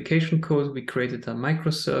is the application code. We created a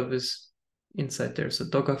microservice. Inside there's a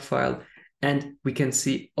Docker file. And we can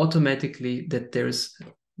see automatically that there's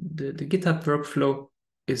the GitHub workflow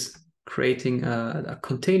is creating a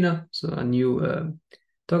container. So a new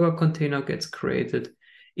Docker container gets created.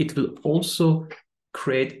 It will also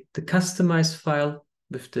create the customized file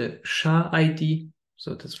with the SHA ID.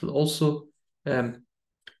 So this will also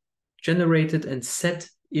generated and set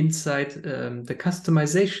inside the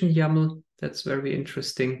customization YAML. That's very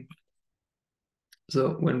interesting.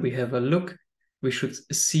 So when we have a look, we should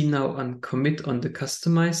see now a commit on the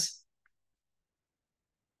customize.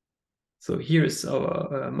 So here is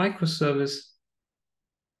our microservice.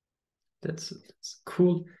 That's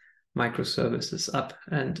cool. Microservice is up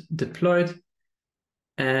and deployed.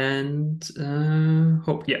 And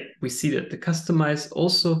we see that the customize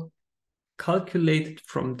also calculated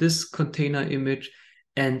from this container image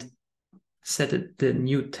and set it the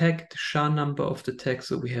new tag, the SHA number of the tag.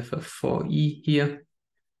 So we have a 4E here.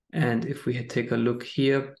 And if we take a look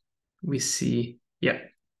here, we see,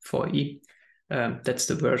 4E. That's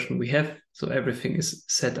the version we have. So everything is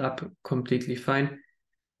set up completely fine.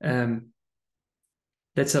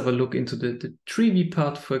 Let's have a look into the Trevi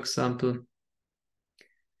part, for example.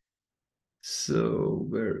 So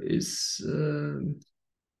where is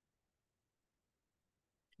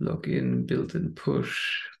login, built-in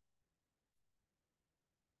push,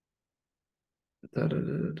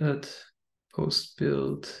 post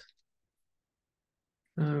build.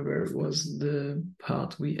 Where was the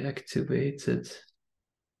part we activated?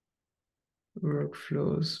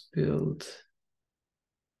 Workflows, build.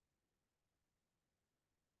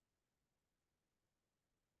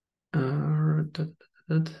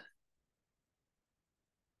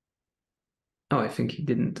 Oh, I think he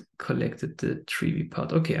didn't collected the Trevi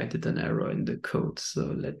part. Okay, I did an error in the code.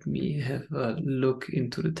 So let me have a look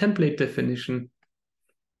into the template definition.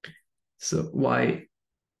 So why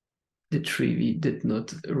the Trevi did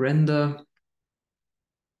not render.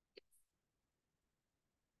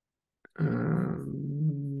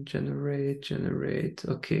 generate.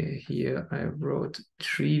 Okay, here I wrote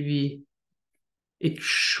Trevi. It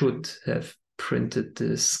should have printed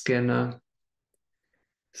the scanner.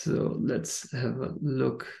 So let's have a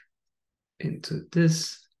look into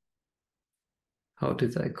this. How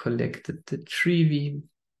did I collect the Trevi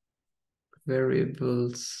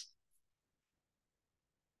variables?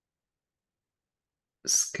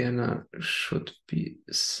 Scanner should be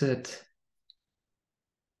set.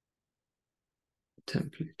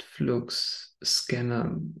 Template flux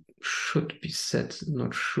scanner should be set.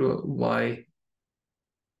 Not sure why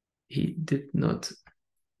he did not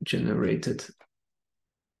generated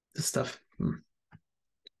the stuff.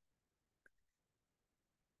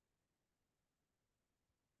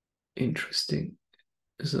 Interesting.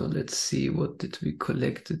 So let's see, what did we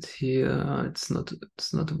collected here? It's not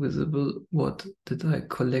visible. What did I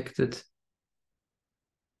collected?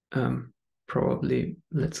 Probably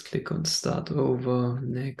let's click on start over.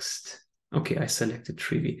 Next. Okay, I selected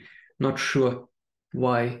Trevi. Not sure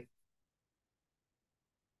why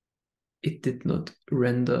it did not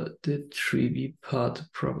render the Trevi part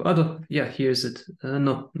proper. Oh, yeah, here's it.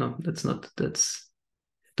 No, that's not.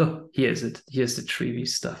 Oh, here's it. Here's the Trevi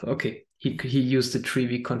stuff. Okay, he used the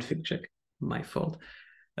Trevi config check. My fault.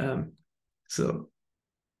 So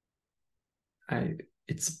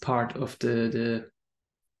it's part of the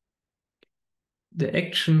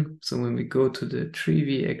action. So when we go to the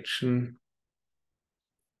Trevi action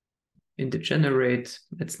in the generate,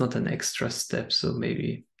 it's not an extra step. So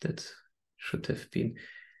maybe that should have been.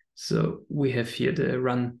 So we have here the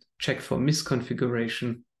run check for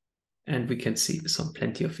misconfiguration, and we can see some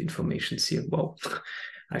plenty of information here. Wow,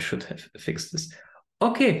 I should have fixed this.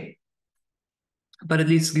 Okay, but at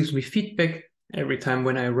least it gives me feedback every time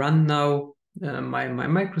when I run now my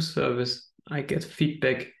microservice. I get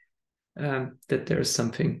feedback that there is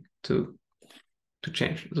something to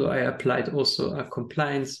change. So I applied also a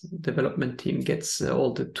compliance. Development team gets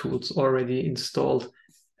all the tools already installed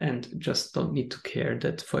and just don't need to care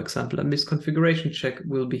that, for example, a misconfiguration check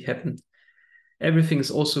will be happen. Everything is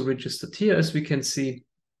also registered here, as we can see.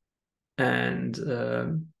 And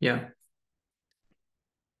yeah,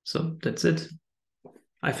 so that's it.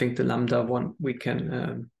 I think the Lambda one, we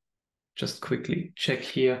can just quickly check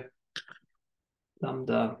here.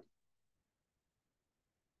 Lambda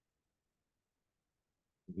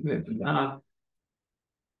webinar.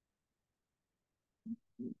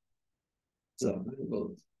 So we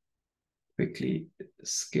will quickly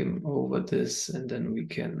skim over this, and then we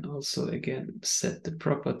can also again set the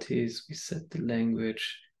properties. We set the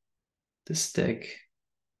language, the stack,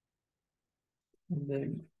 and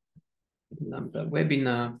then Lambda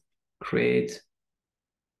webinar, create.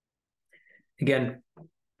 Again,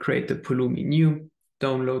 create the Pulumi new,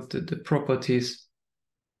 download the properties.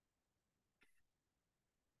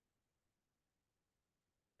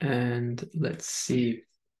 And let's see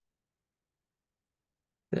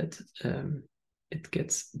that it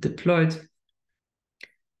gets deployed.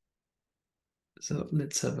 So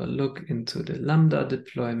let's have a look into the Lambda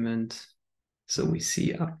deployment. So we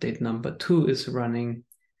see update number 2 is running,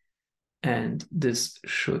 and this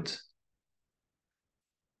should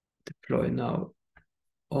deploy now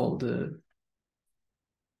all the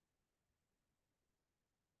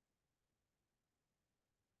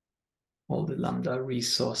Lambda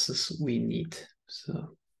resources we need.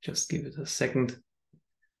 So just give it a second.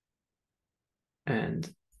 And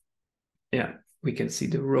yeah, we can see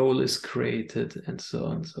the role is created and so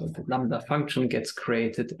on. So the Lambda function gets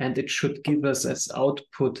created, and it should give us as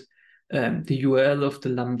output the URL of the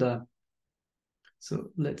Lambda.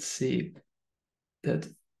 So let's see that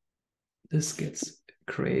this gets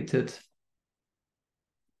created.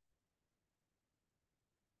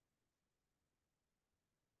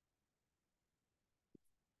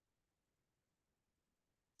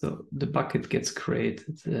 So the bucket gets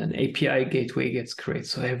created, an API gateway gets created.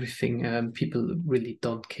 So everything, people really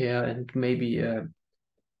don't care, and maybe,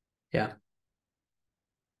 yeah,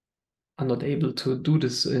 are not able to do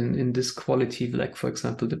this in this quality. Like, for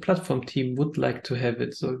example, the platform team would like to have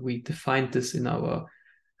it. So we defined this in our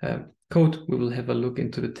code. We will have a look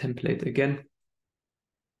into the template again.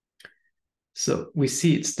 So we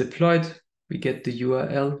see it's deployed. We get the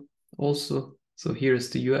URL also. So here's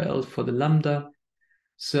the URL for the Lambda.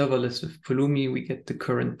 Serverless with Pulumi, we get the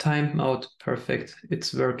current timeout. Perfect,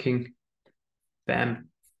 it's working. Bam.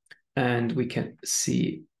 And we can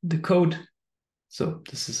see the code. So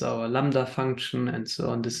this is our Lambda function and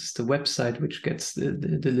so on. This is the website which gets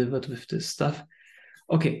delivered with this stuff.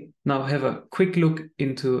 Okay, now have a quick look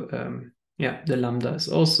into, yeah, the Lambda is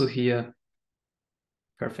also here.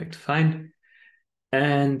 Perfect, fine.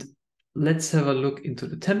 And let's have a look into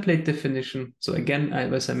the template definition. So again,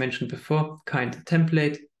 as I mentioned before, kind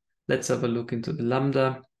template. Let's have a look into the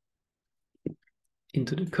Lambda,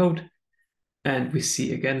 into the code. And we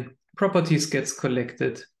see again, properties gets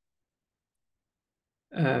collected.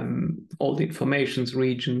 All the informations,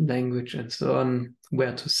 region, language, and so on,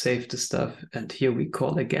 where to save the stuff. And here we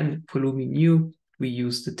call again Pulumi new. We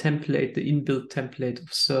use the template, the inbuilt template of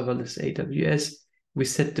serverless AWS. We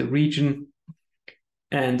set the region,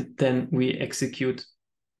 and then we execute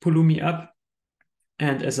Pulumi up.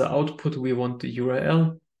 And as an output, we want the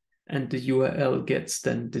URL, and the URL gets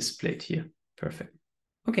then displayed here. Perfect.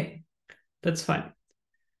 Okay, that's fine.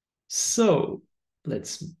 So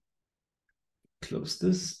let's close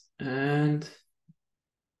this and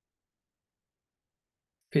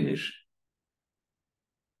finish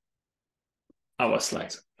our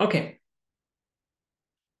slides. Okay.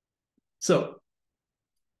 So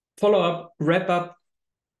follow up, wrap up.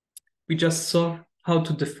 We just saw how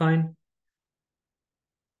to define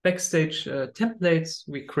Backstage templates.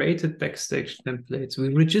 We created Backstage templates. We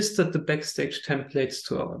registered the Backstage templates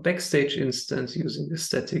to our Backstage instance using the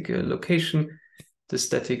static location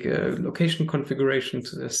configuration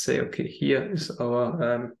to say, okay, here is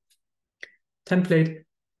our template.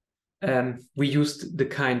 We used the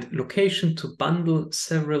kind location to bundle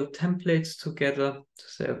several templates together to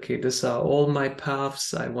say, okay, these are all my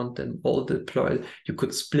paths. I want them all deployed. You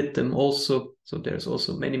could split them also. So there's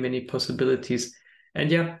also many possibilities. And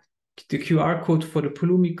yeah, the QR code for the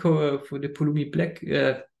Pulumi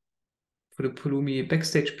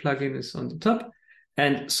Backstage plugin is on the top,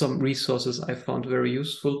 and some resources I found very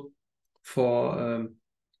useful for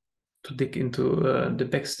to dig into the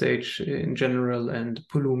Backstage in general and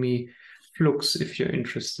Pulumi Flux if you're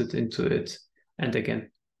interested into it. And again,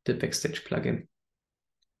 the Backstage plugin.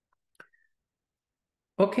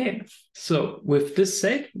 Okay, so with this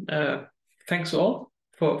said, thanks all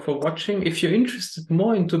for watching. If you're interested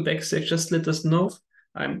more into Backstage, just let us know.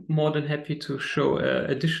 I'm more than happy to show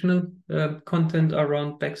additional content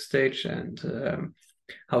around Backstage and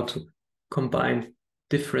how to combine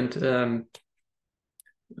different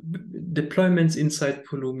deployments inside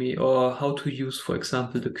Pulumi, or how to use, for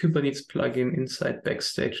example, the Kubernetes plugin inside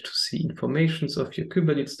Backstage to see informations of your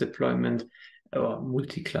Kubernetes deployment or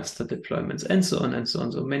multi-cluster deployments and so on and so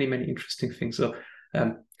on. So many interesting things. So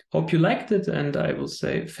hope you liked it, and I will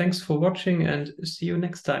say thanks for watching and see you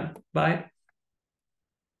next time. Bye.